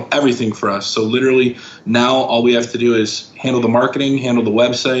 They handle everything for us. So literally now all we have to do is handle the marketing, handle the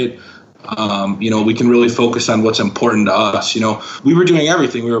website. We can really focus on what's important to us. We were doing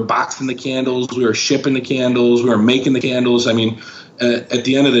everything. We were boxing the candles. We were shipping the candles. We were making the candles. I mean, at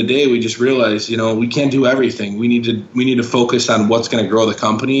the end of the day, we just realized, we can't do everything. We need to focus on what's going to grow the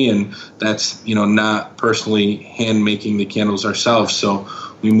company, and that's, not personally hand making the candles ourselves. So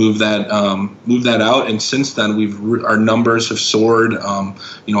we moved that out, and since then our numbers have soared.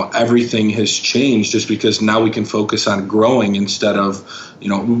 Everything has changed just because now we can focus on growing instead of,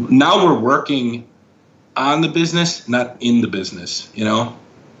 now we're working on the business, not in the business,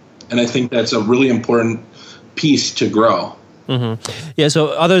 and I think that's a really important piece to grow. Mm-hmm. Yeah. So,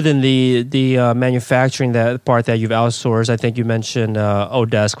 other than the manufacturing that part that you've outsourced, I think you mentioned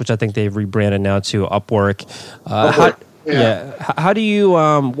Odesk, which I think they've rebranded now to Upwork. How do you?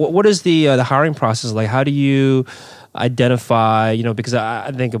 What is the hiring process like? How do you identify? Because I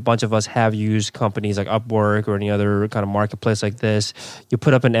think a bunch of us have used companies like Upwork or any other kind of marketplace like this. You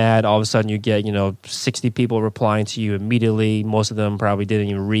put up an ad, all of a sudden you get 60 people replying to you immediately. Most of them probably didn't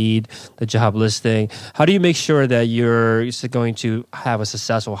even read the job listing. How do you make sure that you're going to have a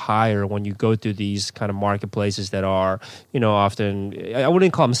successful hire when you go through these kind of marketplaces that are often, I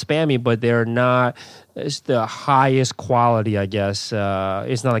wouldn't call them spammy, but they're not. It's the highest quality, I guess.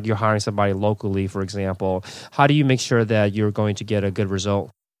 It's not like you're hiring somebody locally, for example. How do you make sure that you're going to get a good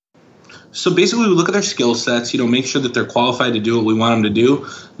result? So basically, we look at their skill sets, make sure that they're qualified to do what we want them to do.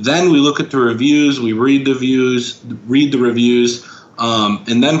 Then we look at the reviews, we read the reviews,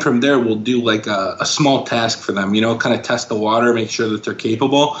 and then from there we'll do like a small task for them, kind of test the water, make sure that they're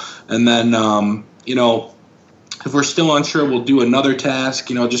capable. And then, if we're still unsure, we'll do another task,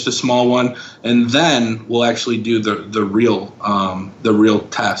 just a small one, and then we'll actually do the real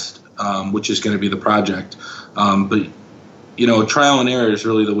test, which is going to be the project. But trial and error is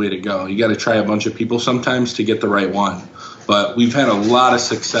really the way to go. You got to try a bunch of people sometimes to get the right one. But we've had a lot of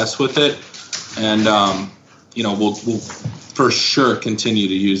success with it, and we'll for sure continue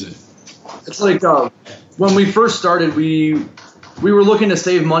to use it. It's like when we first started, we were looking to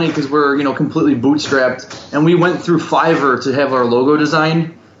save money because we're completely bootstrapped, and we went through Fiverr to have our logo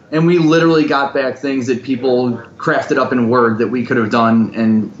designed, and we literally got back things that people crafted up in Word that we could have done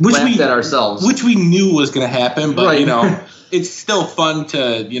and laughed at ourselves. Which we knew was going to happen, but right. It's still fun to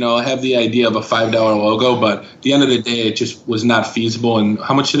have the idea of a $5 logo, but at the end of the day, it just was not feasible. And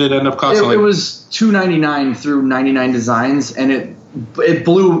how much did it end up costing? It was $2.99 through 99 Designs, and it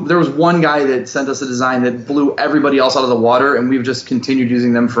blew. There was one guy that sent us a design that blew everybody else out of the water, and we've just continued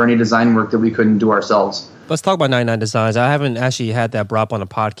using them for any design work that we couldn't do ourselves. Let's talk about 99 Designs. I haven't actually had that brought up on a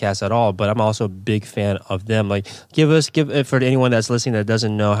podcast at all, but I'm also a big fan of them. Like, give for anyone that's listening that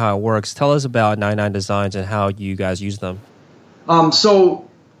doesn't know how it works, tell us about 99 Designs and how you guys use them. So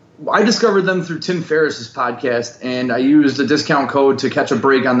I discovered them through Tim Ferriss's podcast, and I used a discount code to catch a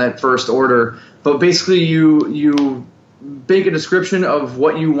break on that first order. But basically, you make a description of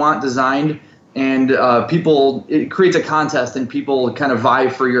what you want designed, and it creates a contest, and people kind of vie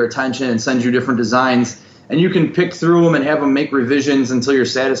for your attention and send you different designs. And you can pick through them and have them make revisions until you're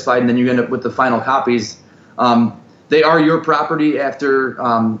satisfied, and then you end up with the final copies. They are your property after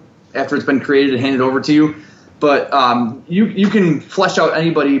it's been created and handed over to you. But you can flesh out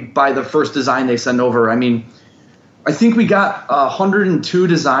anybody by the first design they send over. I mean, I think we got 102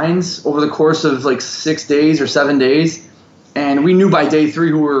 designs over the course of like 6 days or 7 days, and we knew by day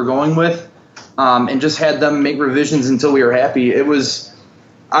 3 who we were going with, and just had them make revisions until we were happy. It was.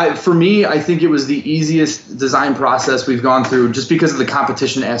 For me, I think it was the easiest design process we've gone through just because of the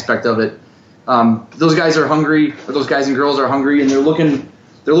competition aspect of it. Those guys are hungry, or those guys and girls are hungry, and they're looking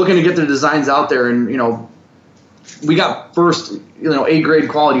to get their designs out there. And, we got first, A-grade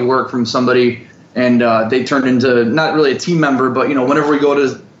quality work from somebody, and they turned into not really a team member, but, whenever we go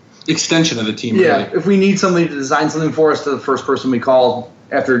to extension of the team. Yeah, really. If we need somebody to design something for us, to the first person we call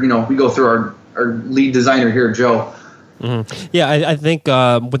after, we go through our lead designer here, Joe. Mm-hmm. Yeah, I think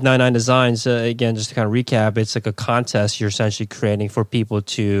with 99 Designs, again, just to kind of recap, it's like a contest you're essentially creating for people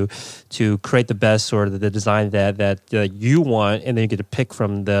to create the best or the design that you want, and then you get to pick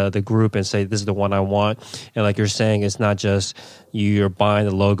from the group and say, this is the one I want. And like you're saying, it's not just you're buying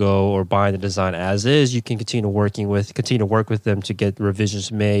the logo or buying the design as is. You can continue to work with them to get revisions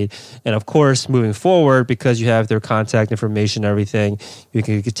made. And of course, moving forward, because you have their contact information and everything, you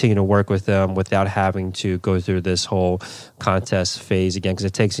can continue to work with them without having to go through this whole contest phase again, because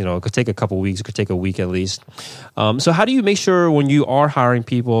it takes, it could take a couple weeks, it could take a week at least. So how do you make sure when you are hiring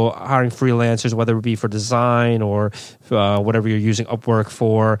freelancers, whether it be for design or whatever you're using Upwork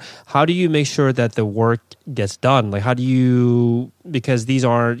for, how do you make sure that the work gets done? Like, how do you, because these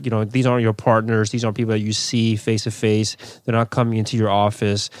aren't your partners, these aren't people that you see face to face, they're not coming into your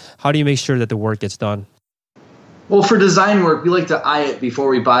office. How do you make sure that the work gets done? Well, for design work, we like to eye it before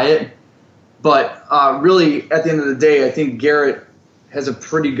we buy it. But really, at the end of the day, I think Garrett has a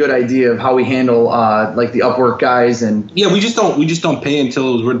pretty good idea of how we handle like the Upwork guys. And yeah, we just don't pay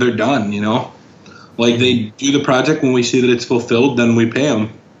until they're done. Like they do the project, when we see that it's fulfilled, then we pay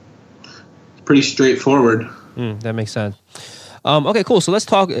them. It's pretty straightforward. That makes sense. Okay, cool. So let's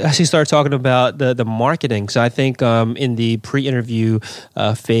start talking about the marketing. So I think in the pre-interview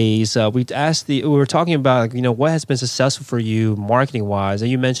phase, we were talking about what has been successful for you marketing wise, and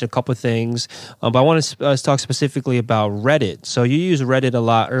you mentioned a couple of things. But I want to talk specifically about Reddit. So you use Reddit a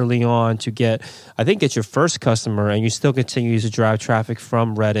lot early on to get your first customer, and you still continue to drive traffic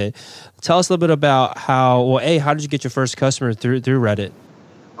from Reddit. Tell us a little bit about how did you get your first customer through Reddit?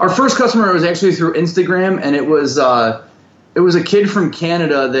 Our first customer was actually through Instagram, and it was a kid from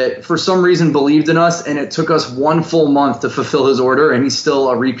Canada that for some reason believed in us, and it took us 1 full month to fulfill his order, and he's still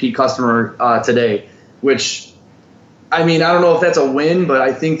a repeat customer today, which, I mean, I don't know if that's a win, but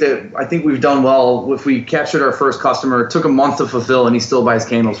I think we've done well. If we captured our first customer, it took a month to fulfill, and he still buys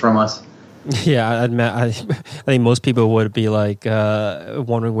candles from us. Yeah, I think most people would be like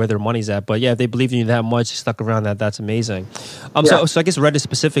wondering where their money's at. But yeah, if they believe in you that much, stuck around that's amazing. So I guess Reddit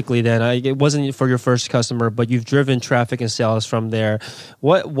specifically then, it wasn't for your first customer, but you've driven traffic and sales from there.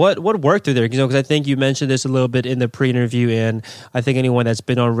 What worked through there? Because I think you mentioned this a little bit in the pre-interview, and I think anyone that's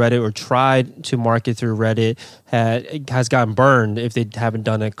been on Reddit or tried to market through Reddit has gotten burned if they haven't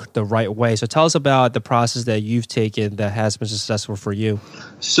done it the right way. So tell us about the process that you've taken that has been successful for you.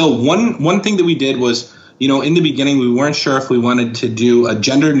 So one thing that we did was, in the beginning, we weren't sure if we wanted to do a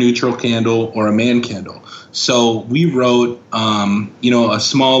gender-neutral candle or a man candle. So we wrote, a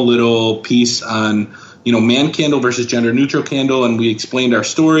small little piece on, man candle versus gender-neutral candle, and we explained our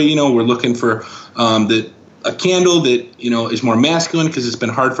story. We're looking for a candle that, is more masculine because it's been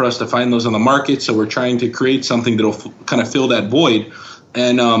hard for us to find those on the market. So we're trying to create something that'll kind of fill that void.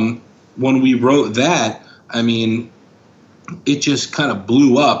 And when we wrote that, I mean, it just kind of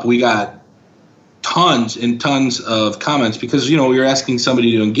blew up. We got tons and tons of comments because, we were asking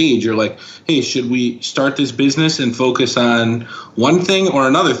somebody to engage. You're like, hey, should we start this business and focus on one thing or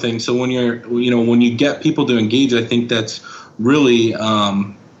another thing? So when when you get people to engage, I think that's really,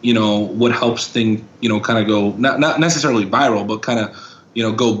 what helps things, kind of go, not necessarily viral, but kind of,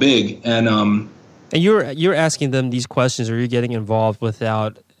 go big. And you're asking them these questions, or you're getting involved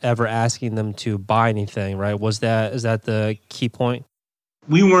without ever asking them to buy anything, right? Is that the key point?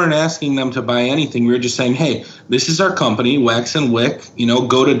 We weren't asking them to buy anything. We were just saying, hey, this is our company, Wax and Wick.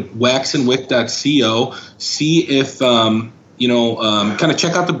 Go to waxandwick.co, see if, kind of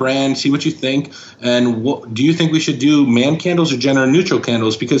check out the brand, see what you think. And do you think we should do man candles or gender neutral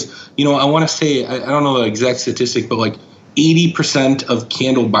candles? Because, I want to say, I don't know the exact statistic, but like 80% of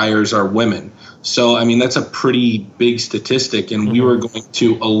candle buyers are women. So, I mean, that's a pretty big statistic. And we were going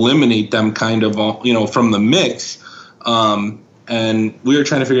to eliminate them kind of, from the mix. And we were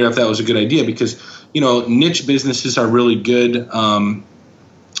trying to figure out if that was a good idea because, niche businesses are really good.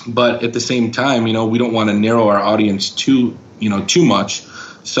 But at the same time, we don't want to narrow our audience too much.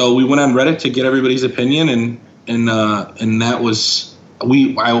 So we went on Reddit to get everybody's opinion. And that was,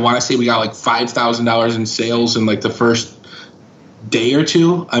 I want to say we got like $5,000 in sales in like the first day or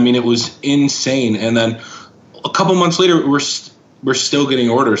two. I mean, it was insane. And then a couple months later, we're still getting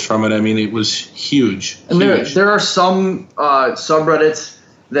orders from it. I mean, it was huge. And there are some subreddits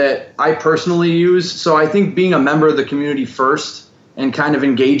that I personally use. So I think being a member of the community first and kind of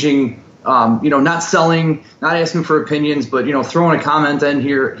engaging, not selling, not asking for opinions, but, throwing a comment in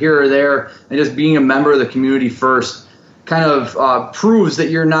here or there and just being a member of the community first kind of proves that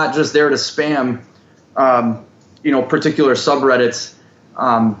you're not just there to spam, particular subreddits.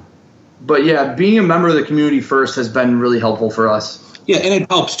 But yeah, being a member of the community first has been really helpful for us. Yeah, and it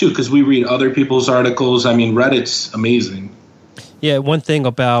helps too because we read other people's articles. I mean, Reddit's amazing. Yeah, one thing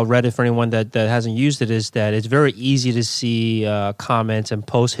about Reddit for anyone that hasn't used it is that it's very easy to see comments and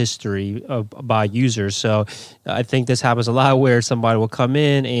post history by users. So I think this happens a lot where somebody will come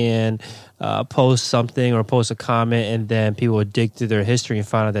in and post something or post a comment, and then people will dig through their history and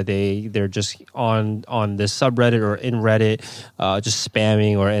find out that they're just on this subreddit or in Reddit, just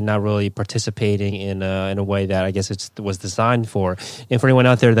spamming and not really participating in a way that I guess it was designed for. And for anyone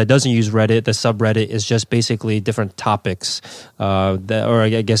out there that doesn't use Reddit, the subreddit is just basically different topics, or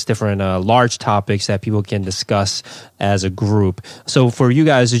I guess different large topics that people can discuss as a group. So for you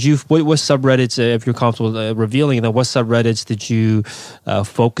guys, what subreddits, if you're comfortable revealing them, what subreddits did you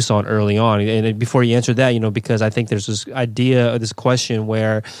focus on early on? And before you answer that, because I think there's this idea, this question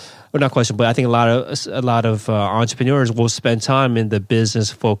where, or not question, but I think a lot of entrepreneurs will spend time in the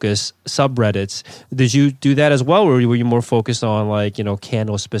business-focused subreddits. Did you do that as well, or were you more focused on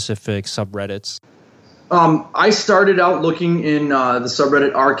candle-specific subreddits? I started out looking in the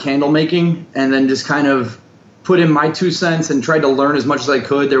subreddit R Candle Making, and then just kind of put in my 2 cents and tried to learn as much as I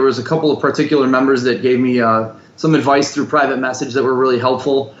could. There was a couple of particular members that gave me some advice through private message that were really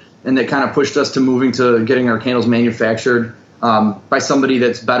helpful, and that kind of pushed us to moving to getting our candles manufactured by somebody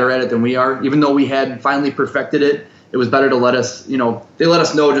that's better at it than we are. Even though we had finally perfected it, it was better to let us, they let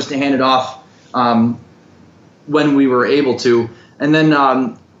us know just to hand it off when we were able to. And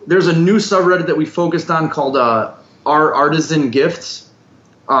then there's a new subreddit that we focused on called Our Artisan Gifts.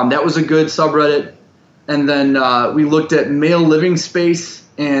 That was a good subreddit. And then we looked at Male Living Space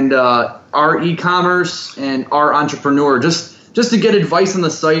and Our E-commerce and Our Entrepreneur, just to get advice on the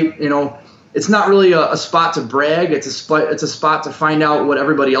site. It's not really a spot to brag. It's a spot to find out what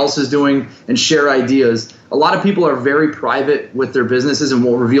everybody else is doing and share ideas. A lot of people are very private with their businesses and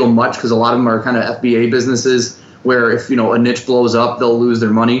won't reveal much because a lot of them are kind of FBA businesses where if a niche blows up, they'll lose their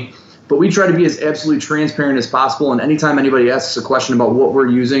money. But we try to be as absolutely transparent as possible. And anytime anybody asks a question about what we're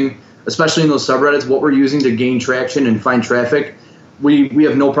using, especially in those subreddits, what we're using to gain traction and find traffic, we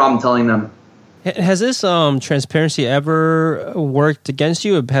have no problem telling them. Has this transparency ever worked against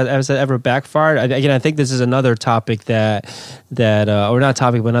you? Has that ever backfired? Again, I think this is another topic that or not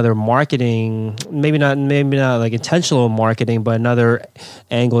topic, but another marketing, maybe not like intentional marketing, but another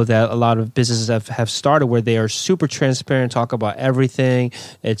angle that a lot of businesses have started where they are super transparent, talk about everything.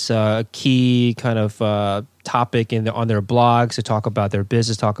 It's a key kind of topic on their blogs to talk about their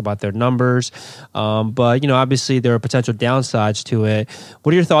business, talk about their numbers. But, obviously there are potential downsides to it.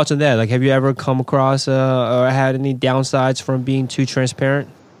 What are your thoughts on that? Like, have you ever come across or had any downsides from being too transparent?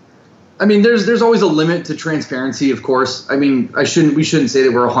 I mean, there's always a limit to transparency, of course. I mean, we shouldn't say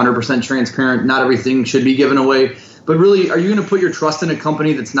that we're 100% transparent. Not everything should be given away. But really, are you going to put your trust in a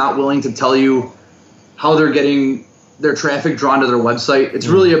company that's not willing to tell you how they're getting their traffic drawn to their website. It's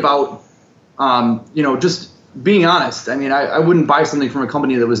really about, just being honest. I mean, I wouldn't buy something from a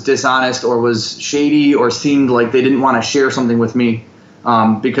company that was dishonest or was shady or seemed like they didn't want to share something with me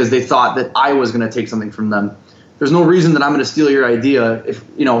because they thought that I was going to take something from them. There's no reason that I'm going to steal your idea. If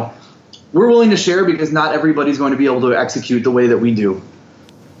we're willing to share because not everybody's going to be able to execute the way that we do.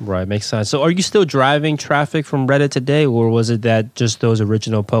 Right, makes sense. So are you still driving traffic from Reddit today, or was it that just those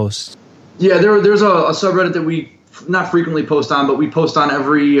original posts? Yeah, there's a subreddit that we not frequently post on, but we post on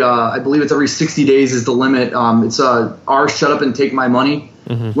every, I believe it's every 60 days is the limit. It's r shut up and take my money.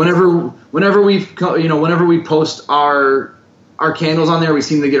 Mm-hmm. Whenever we post our candles on there, we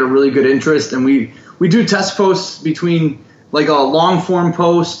seem to get a really good interest, and we do test posts between like a long form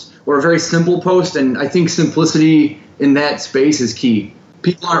post or a very simple post, and I think simplicity in that space is key.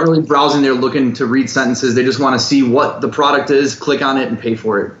 People aren't really browsing there looking to read sentences. They just want to see what the product is, click on it, and pay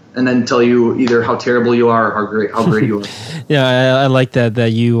for it, and then tell you either how terrible you are or how great you are. Yeah, I like that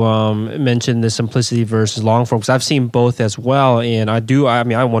you mentioned the simplicity versus long form, because I've seen both as well, and I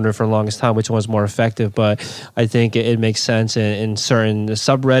wondered for the longest time which one's more effective, but I think it makes sense in certain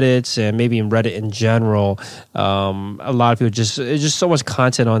subreddits and maybe in Reddit in general. A lot of people there's just so much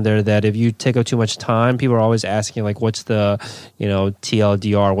content on there that if you take up too much time, people are always asking like, what's the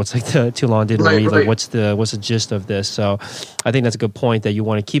TLDR, what's like the too long didn't read, like what's the gist of this? So I think that's a good point, that you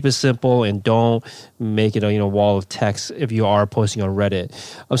want to keep it simple and don't make it a wall of text if you are posting on Reddit.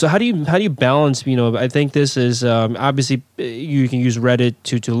 So how do you balance? I think this is obviously you can use Reddit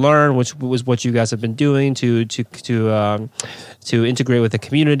to learn, which was what you guys have been doing to integrate with the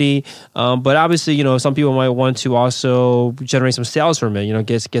community. But obviously, some people might want to also generate some sales from it.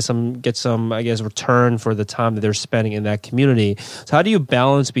 Get some I guess return for the time that they're spending in that community. So how do you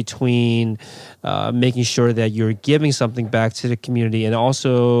balance between making sure that you're giving something back to the community and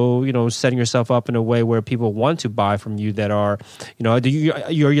also setting yourself up in a way where people want to buy from you, that are are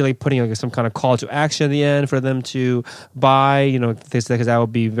you like putting like some kind of call to action at the end for them to buy, because that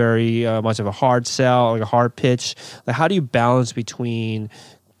would be very much of a hard sell, like a hard pitch. Like, how do you balance between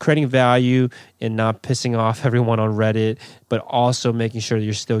creating value and not pissing off everyone on Reddit, but also making sure that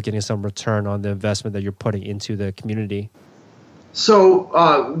you're still getting some return on the investment that you're putting into the community?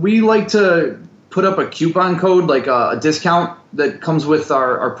 So we like to put up a coupon code, like a discount that comes with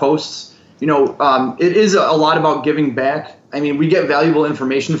our posts. It is a lot about giving back. I mean, we get valuable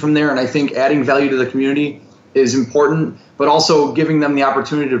information from there, and I think adding value to the community is important, but also giving them the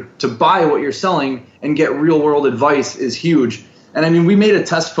opportunity to buy what you're selling and get real world advice is huge. And I mean, we made a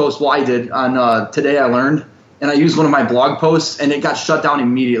test post, well, I did, on Today I Learned, and I used one of my blog posts, and it got shut down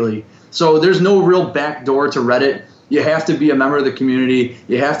immediately. So there's no real back door to Reddit. You have to be a member of the community.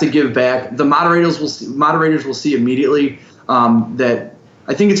 You have to give back. The moderators will see immediately that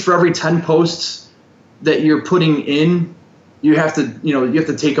I think it's for every 10 posts that you're putting in, you have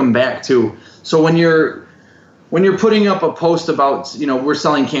to take them back too. So when you're putting up a post about we're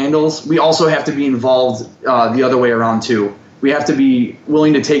selling candles, we also have to be involved the other way around too. We have to be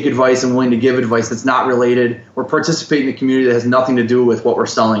willing to take advice and willing to give advice that's not related, or participate in the community that has nothing to do with what we're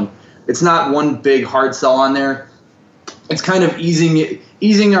selling. It's not one big hard sell on there. It's kind of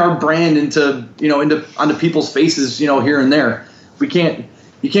easing our brand onto people's faces, here and there. You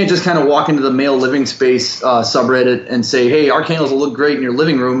can't just kind of walk into the male living space subreddit and say, hey, our candles will look great in your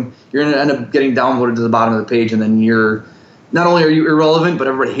living room. You're going to end up getting downvoted to the bottom of the page, and then not only are you irrelevant, but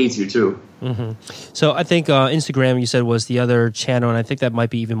everybody hates you too. Mm-hmm. So I think Instagram, you said, was the other channel, and I think that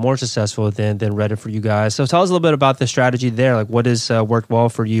might be even more successful than Reddit for you guys. So tell us a little bit about the strategy there. Like, what has worked well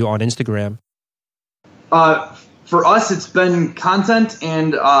for you on Instagram? For us, it's been content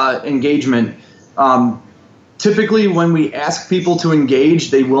and engagement. Typically, when we ask people to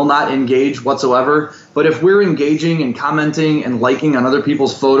engage, they will not engage whatsoever. But if we're engaging and commenting and liking on other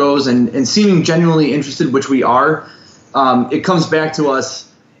people's photos and seeming genuinely interested, which we are, it comes back to us.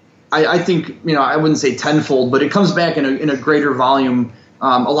 I think, I wouldn't say tenfold, but it comes back in a greater volume.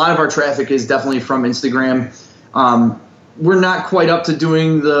 A lot of our traffic is definitely from Instagram. We're not quite up to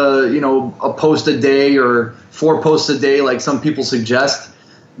doing a post a day or 4 posts a day like some people suggest.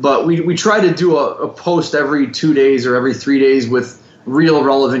 But we try to do a post every 2 days or every 3 days with real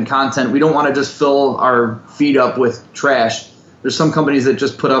relevant content. We don't want to just fill our feed up with trash. There's some companies that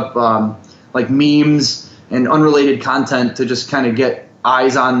just put up like memes and unrelated content to just kind of get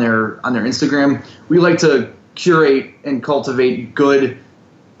eyes on their Instagram. We like to curate and cultivate good,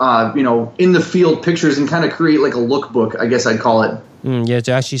 in the field pictures and kind of create like a lookbook, I guess I'd call it.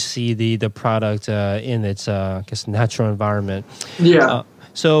 To actually see the product in its natural environment. Yeah.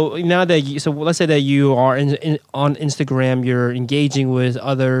 So now that let's say that you are on Instagram, you're engaging with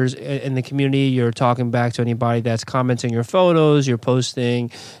others in the community. You're talking back to anybody that's commenting your photos. You're posting,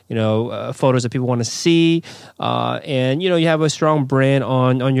 photos that people want to see, and you have a strong brand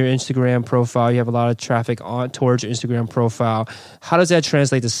on your Instagram profile. You have a lot of traffic towards your Instagram profile. How does that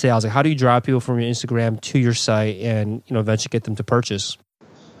translate to sales? Like, how do you drive people from your Instagram to your site and eventually get them to purchase?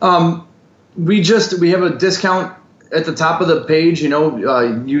 We have a discount at the top of the page.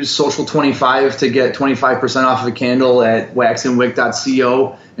 Use Social 25 to get 25% off of a candle at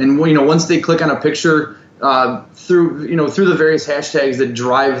waxandwick.co. And once they click on a picture through the various hashtags that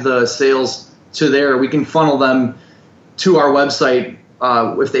drive the sales to there, we can funnel them to our website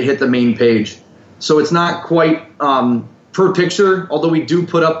if they hit the main page. So it's not quite per picture, although we do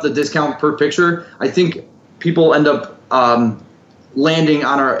put up the discount per picture. I think people end up landing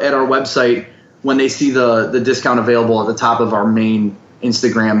at our website when they see the discount available at the top of our main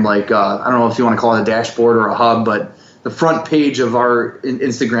Instagram. Like I don't know if you want to call it a dashboard or a hub, but the front page of our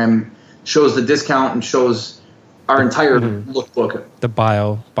Instagram shows the discount and shows our entire lookbook. The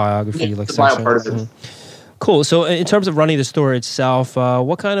biography, the bio part of it. Cool. So in terms of running the store itself,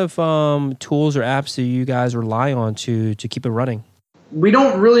 what kind of tools or apps do you guys rely on to keep it running? We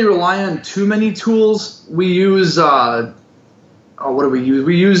don't really rely on too many tools. We use what do we use?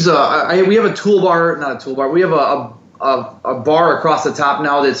 We use we have a toolbar, not a toolbar. We have a bar across the top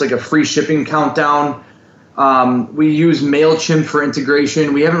now that's like a free shipping countdown. We use MailChimp for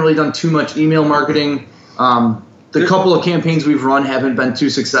integration. We haven't really done too much email marketing. The couple of campaigns we've run haven't been too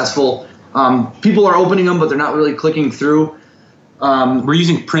successful. People are opening them, but they're not really clicking through. We're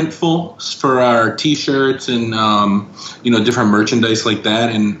using Printful for our T-shirts and different merchandise like that.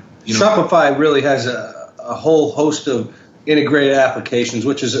 And Shopify really has a whole host of integrated applications,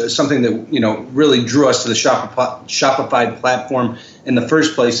 which is something that really drew us to the Shopify platform in the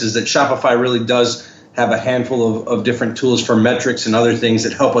first place. Is that Shopify really does have a handful of different tools for metrics and other things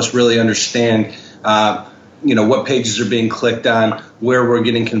that help us really understand what pages are being clicked on, where we're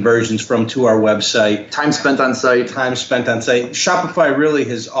getting conversions from to our website. Time spent on site. Shopify really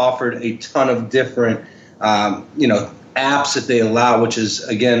has offered a ton of different, apps that they allow, which is,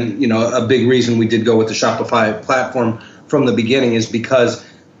 again, a big reason we did go with the Shopify platform from the beginning, is because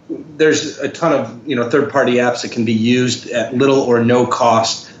there's a ton of, third-party apps that can be used at little or no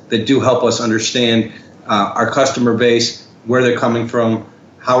cost that do help us understand our customer base, where they're coming from,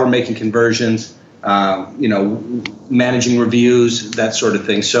 how we're making conversions, managing reviews, that sort of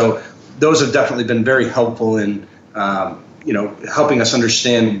thing. So those have definitely been very helpful in, helping us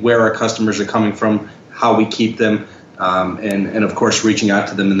understand where our customers are coming from, how we keep them, and of course, reaching out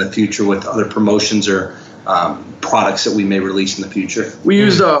to them in the future with other promotions or products that we may release in the future. We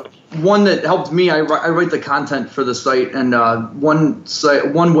use one that helped me. I write the content for the site, and one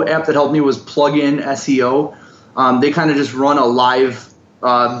app that helped me was Plugin SEO. They kind of just run a live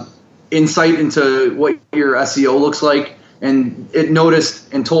insight into what your SEO looks like, and it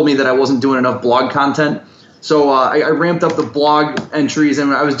noticed and told me that I wasn't doing enough blog content. So I ramped up the blog entries,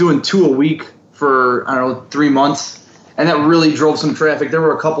 and I was doing 2 a week for 3 months, and that really drove some traffic. There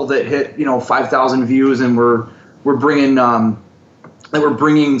were a couple that hit 5,000 views, and we're bringing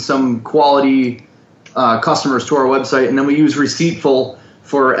some quality customers to our website. And then we use Receiptful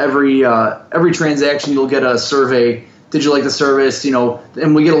for every transaction. You'll get a survey. Did you like the service?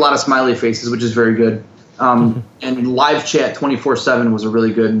 And we get a lot of smiley faces, which is very good. And Live Chat 24/7 was a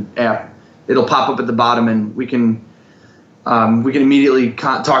really good app. It'll pop up at the bottom, and we can immediately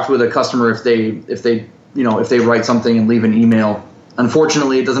talk with a customer if they write something and leave an email.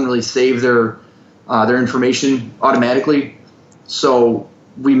 Unfortunately, it doesn't really save their information automatically, so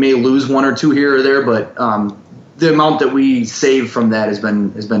we may lose 1 or 2 here or there. But the amount that we save from that has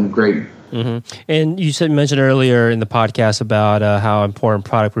been great. Mm-hmm. And you mentioned earlier in the podcast about how important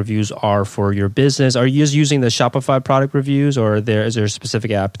product reviews are for your business. Are you just using the Shopify product reviews, or is there a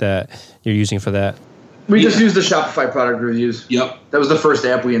specific app that you're using for that? We just use the Shopify product reviews. Yep. That was the first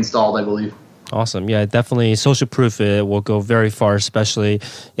app we installed, I believe. Awesome. Yeah, definitely social proof. It will go very far, especially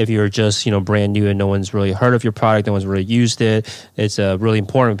if you're just, brand new and no one's really heard of your product, no one's really used it. It's really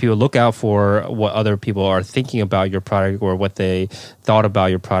important. People look out for what other people are thinking about your product or what they thought about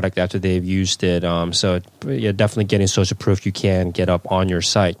your product after they've used it. So definitely getting social proof you can get up on your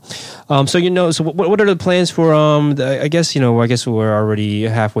site. So what are the plans for, I guess we're already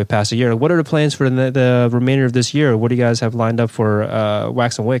halfway past a year. What are the plans for the remainder of this year? What do you guys have lined up for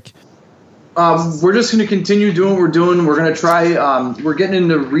Wax and Wick? We're just going to continue doing what we're doing. We're going to try. We're getting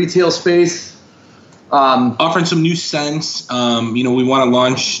into retail space, offering some new scents. We want to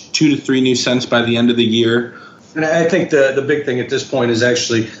launch 2 to 3 new scents by the end of the year. And I think the big thing at this point is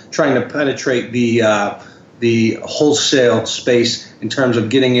actually trying to penetrate the wholesale space in terms of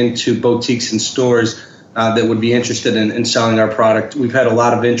getting into boutiques and stores that would be interested in selling our product. We've had a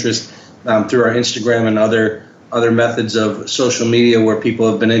lot of interest through our Instagram and other methods of social media where people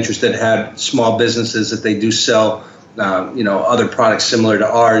have been interested, had small businesses that they do sell, other products similar to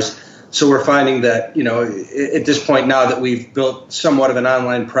ours. So we're finding that, at this point now that we've built somewhat of an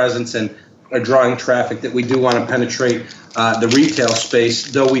online presence and are drawing traffic, that we do want to penetrate the retail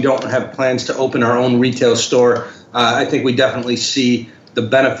space. Though we don't have plans to open our own retail store, I think we definitely see the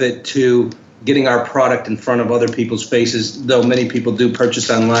benefit to getting our product in front of other people's faces. Though many people do purchase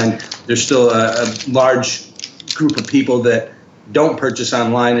online, there's still a large group of people that don't purchase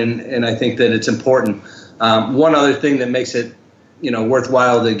online, and I think that it's important. One other thing that makes it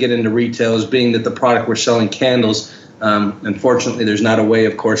worthwhile to get into retail is being that the product we're selling, candles. Unfortunately, there's not a way,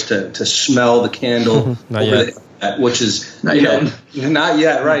 of course, to smell the candle Not yet. Which is Not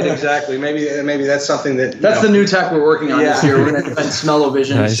yet, right? Exactly. Maybe that's something that's the new tech we're working on this year. We're going to invent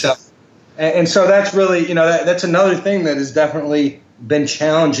smell-o-vision. Nice. And so that's really, that's another thing that has definitely been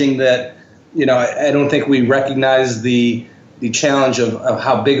challenging. That I don't think we recognize the challenge of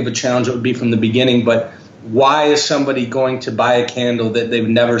how big of a challenge it would be from the beginning. But why is somebody going to buy a candle that they've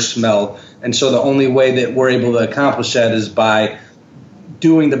never smelled? And so the only way that we're able to accomplish that is by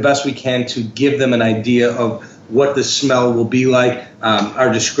doing the best we can to give them an idea of what the smell will be like.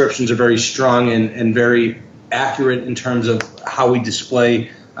 Our descriptions are very strong and very accurate in terms of how we display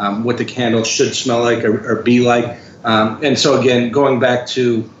what the candle should smell like or be like. And so again, going back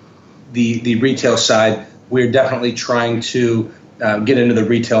to the retail side, we're definitely trying to get into the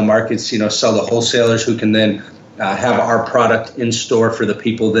retail markets, sell to wholesalers who can then have our product in store for the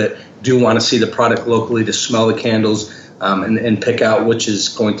people that do want to see the product locally, to smell the candles and pick out which is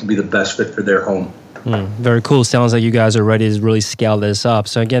going to be the best fit for their home. Very cool. Sounds like you guys are ready to really scale this up.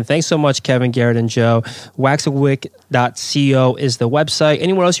 So again, thanks so much, Kevin, Garrett, and Joe. waxandwick.co is the website.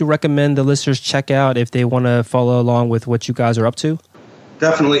 Anywhere else you recommend the listeners check out if they want to follow along with what you guys are up to?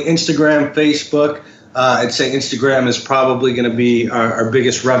 Definitely Instagram, Facebook. I'd say Instagram is probably going to be our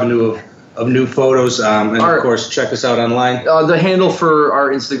biggest revenue of new photos. And of course, check us out online. The handle for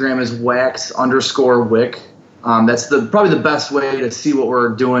our Instagram is wax_wick. That's probably the best way to see what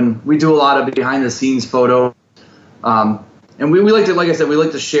we're doing. We do a lot of behind the scenes photo, and we like to, like I said, we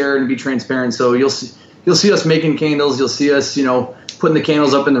like to share and be transparent. So you'll see us making candles. You'll see us, putting the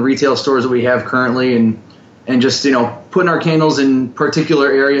candles up in the retail stores that we have currently, and just putting our candles in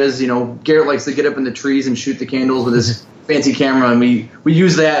particular areas. Garrett likes to get up in the trees and shoot the candles with his fancy camera, and we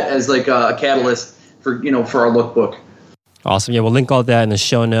use that as like a catalyst for our lookbook. Awesome. Yeah, we'll link all that in the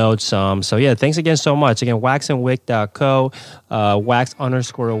show notes. So yeah, thanks again so much. Again, waxandwick.co,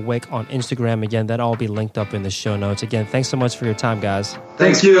 wax_wick on Instagram. Again, that'll all be linked up in the show notes. Again, thanks so much for your time, guys.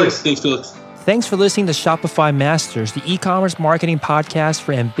 Thanks, Felix. Thanks, Felix. Thanks for listening to Shopify Masters, the e-commerce marketing podcast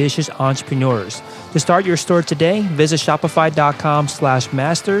for ambitious entrepreneurs. To start your store today, visit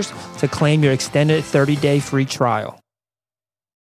shopify.com/masters to claim your extended 30-day free trial.